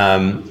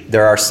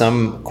 There are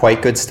some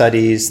quite good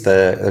studies.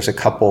 There's a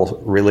couple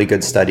really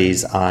good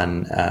studies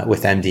on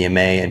with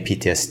MDMA and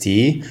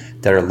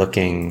PTSD that are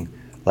looking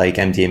like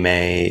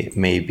MDMA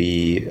may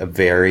be a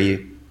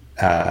very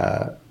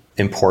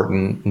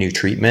important new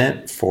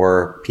treatment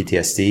for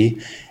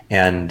PTSD,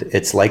 and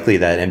it's likely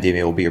that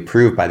MDMA will be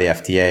approved by the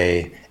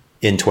FDA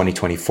in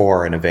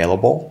 2024 and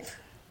available.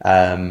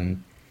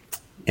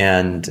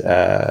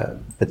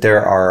 But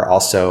there are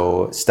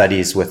also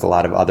studies with a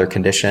lot of other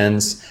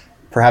conditions.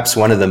 Perhaps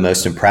one of the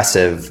most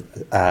impressive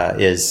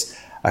is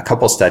a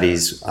couple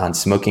studies on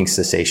smoking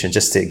cessation,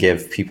 just to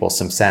give people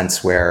some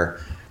sense, where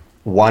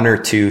 1 or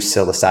 2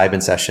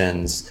 psilocybin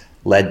sessions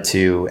led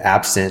to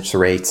abstinence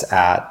rates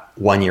at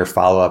 1 year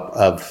follow-up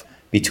of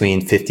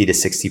between 50 to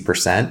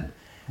 60%.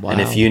 Wow.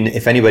 And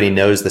if anybody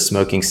knows the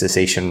smoking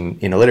cessation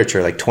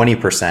literature, like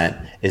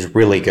 20% is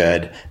really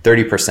good,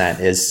 30%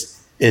 is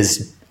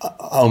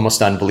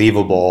almost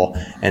unbelievable,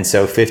 and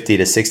so 50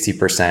 to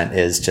 60%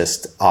 is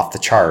just off the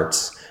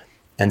charts.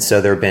 And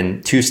so there have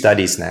been 2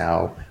 studies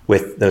now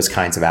with those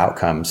kinds of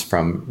outcomes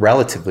from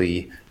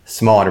relatively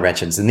small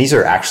interventions, and these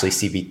are actually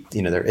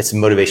it's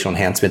motivational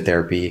enhancement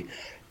therapy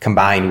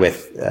combined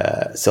with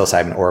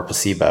psilocybin or a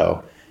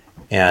placebo.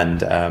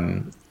 And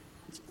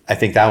I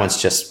think that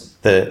one's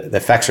just, the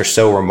effects are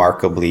so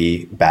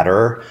remarkably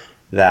better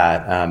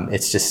that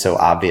it's just so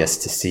obvious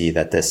to see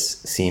that this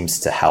seems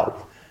to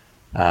help.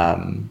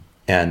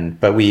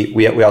 But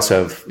we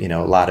also have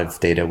a lot of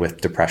data with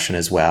depression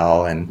as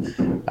well, and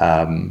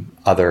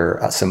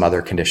some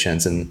other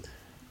conditions, and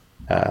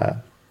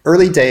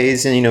early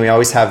days. And we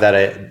always have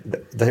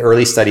that the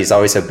early studies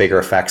always have bigger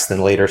effects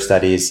than later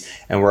studies,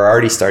 and we're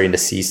already starting to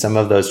see some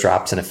of those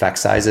drops in effect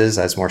sizes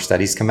as more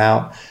studies come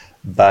out.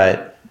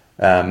 But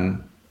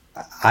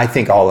I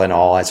think all in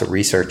all, as a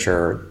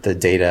researcher, the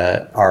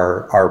data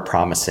are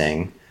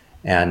promising,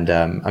 and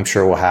I'm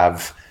sure we'll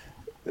have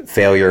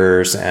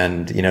failures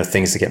and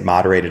things that get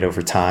moderated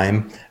over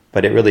time.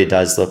 But it really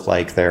does look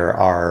like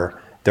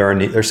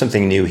there's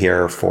something new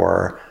here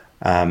for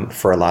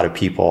a lot of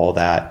people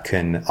that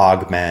can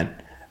augment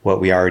what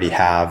we already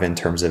have in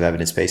terms of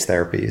evidence-based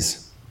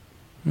therapies.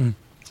 You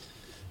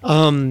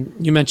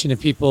mentioned if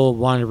people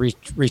want to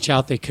reach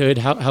out, they could.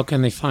 How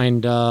can they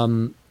find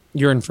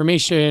your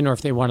information, or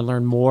if they want to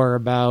learn more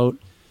about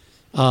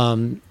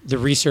the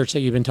research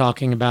that you've been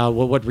talking about?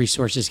 What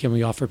resources can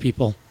we offer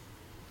people?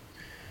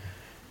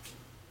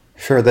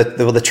 Sure.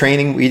 The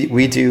training,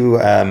 we do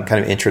kind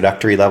of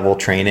introductory level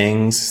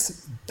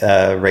trainings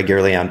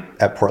regularly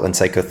at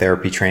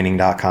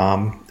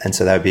portlandpsychotherapytraining.com. And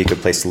so that would be a good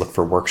place to look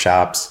for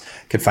workshops.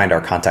 You could find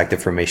our contact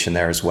information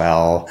there as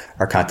well.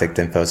 Our contact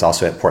info is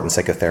also at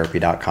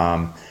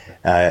portlandpsychotherapy.com.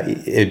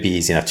 It'd be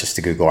easy enough just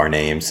to Google our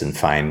names and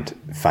find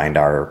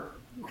our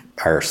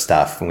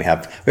stuff. And we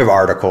have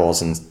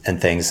articles and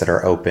things that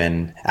are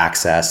open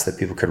access that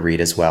people could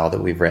read as well,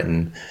 that we've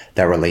written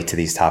that relate to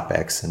these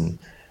topics. And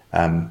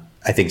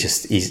I think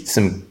just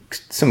some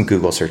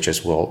Google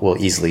searches will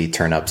easily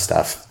turn up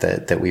stuff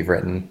that we've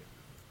written.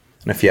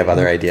 And if you have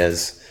other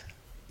ideas.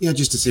 Yeah,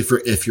 just to say,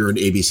 if you're an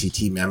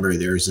ABCT member,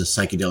 there's a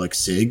Psychedelic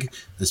SIG,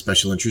 a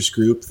special interest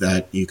group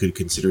that you could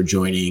consider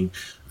joining,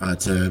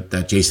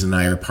 that Jason and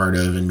I are part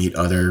of, and meet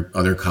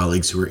other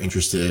colleagues who are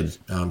interested.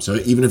 So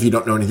even if you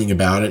don't know anything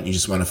about it, and you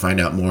just want to find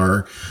out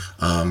more,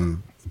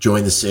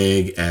 join the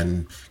SIG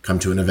and come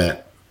to an event.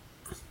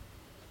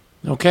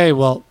 Okay,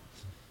 well,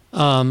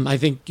 I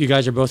think you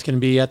guys are both going to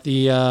be at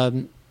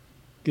the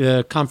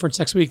conference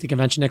next week, the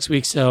convention next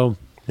week. So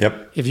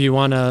if you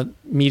want to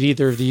meet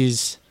either of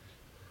these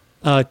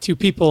two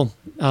people,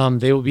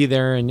 they will be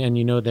there, and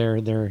you know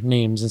their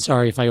names. And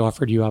sorry if I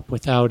offered you up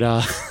without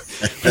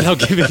without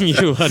giving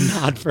you a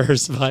nod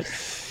first, but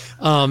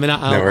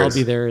I'll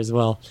be there as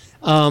well.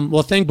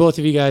 Well, thank both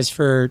of you guys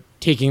for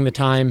taking the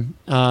time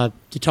to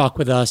talk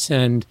with us,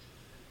 and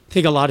I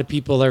think a lot of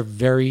people are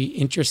very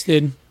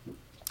interested,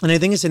 and I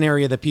think it's an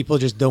area that people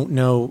just don't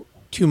know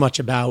too much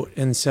about.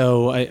 And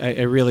so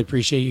I really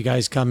appreciate you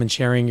guys coming and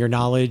sharing your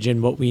knowledge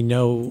and what we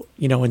know,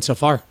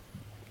 insofar.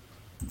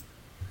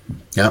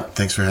 Yeah,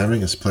 thanks for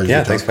having us. Pleasure.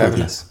 Yeah, thanks for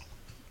having us.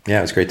 Yeah,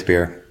 it was great to be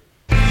here.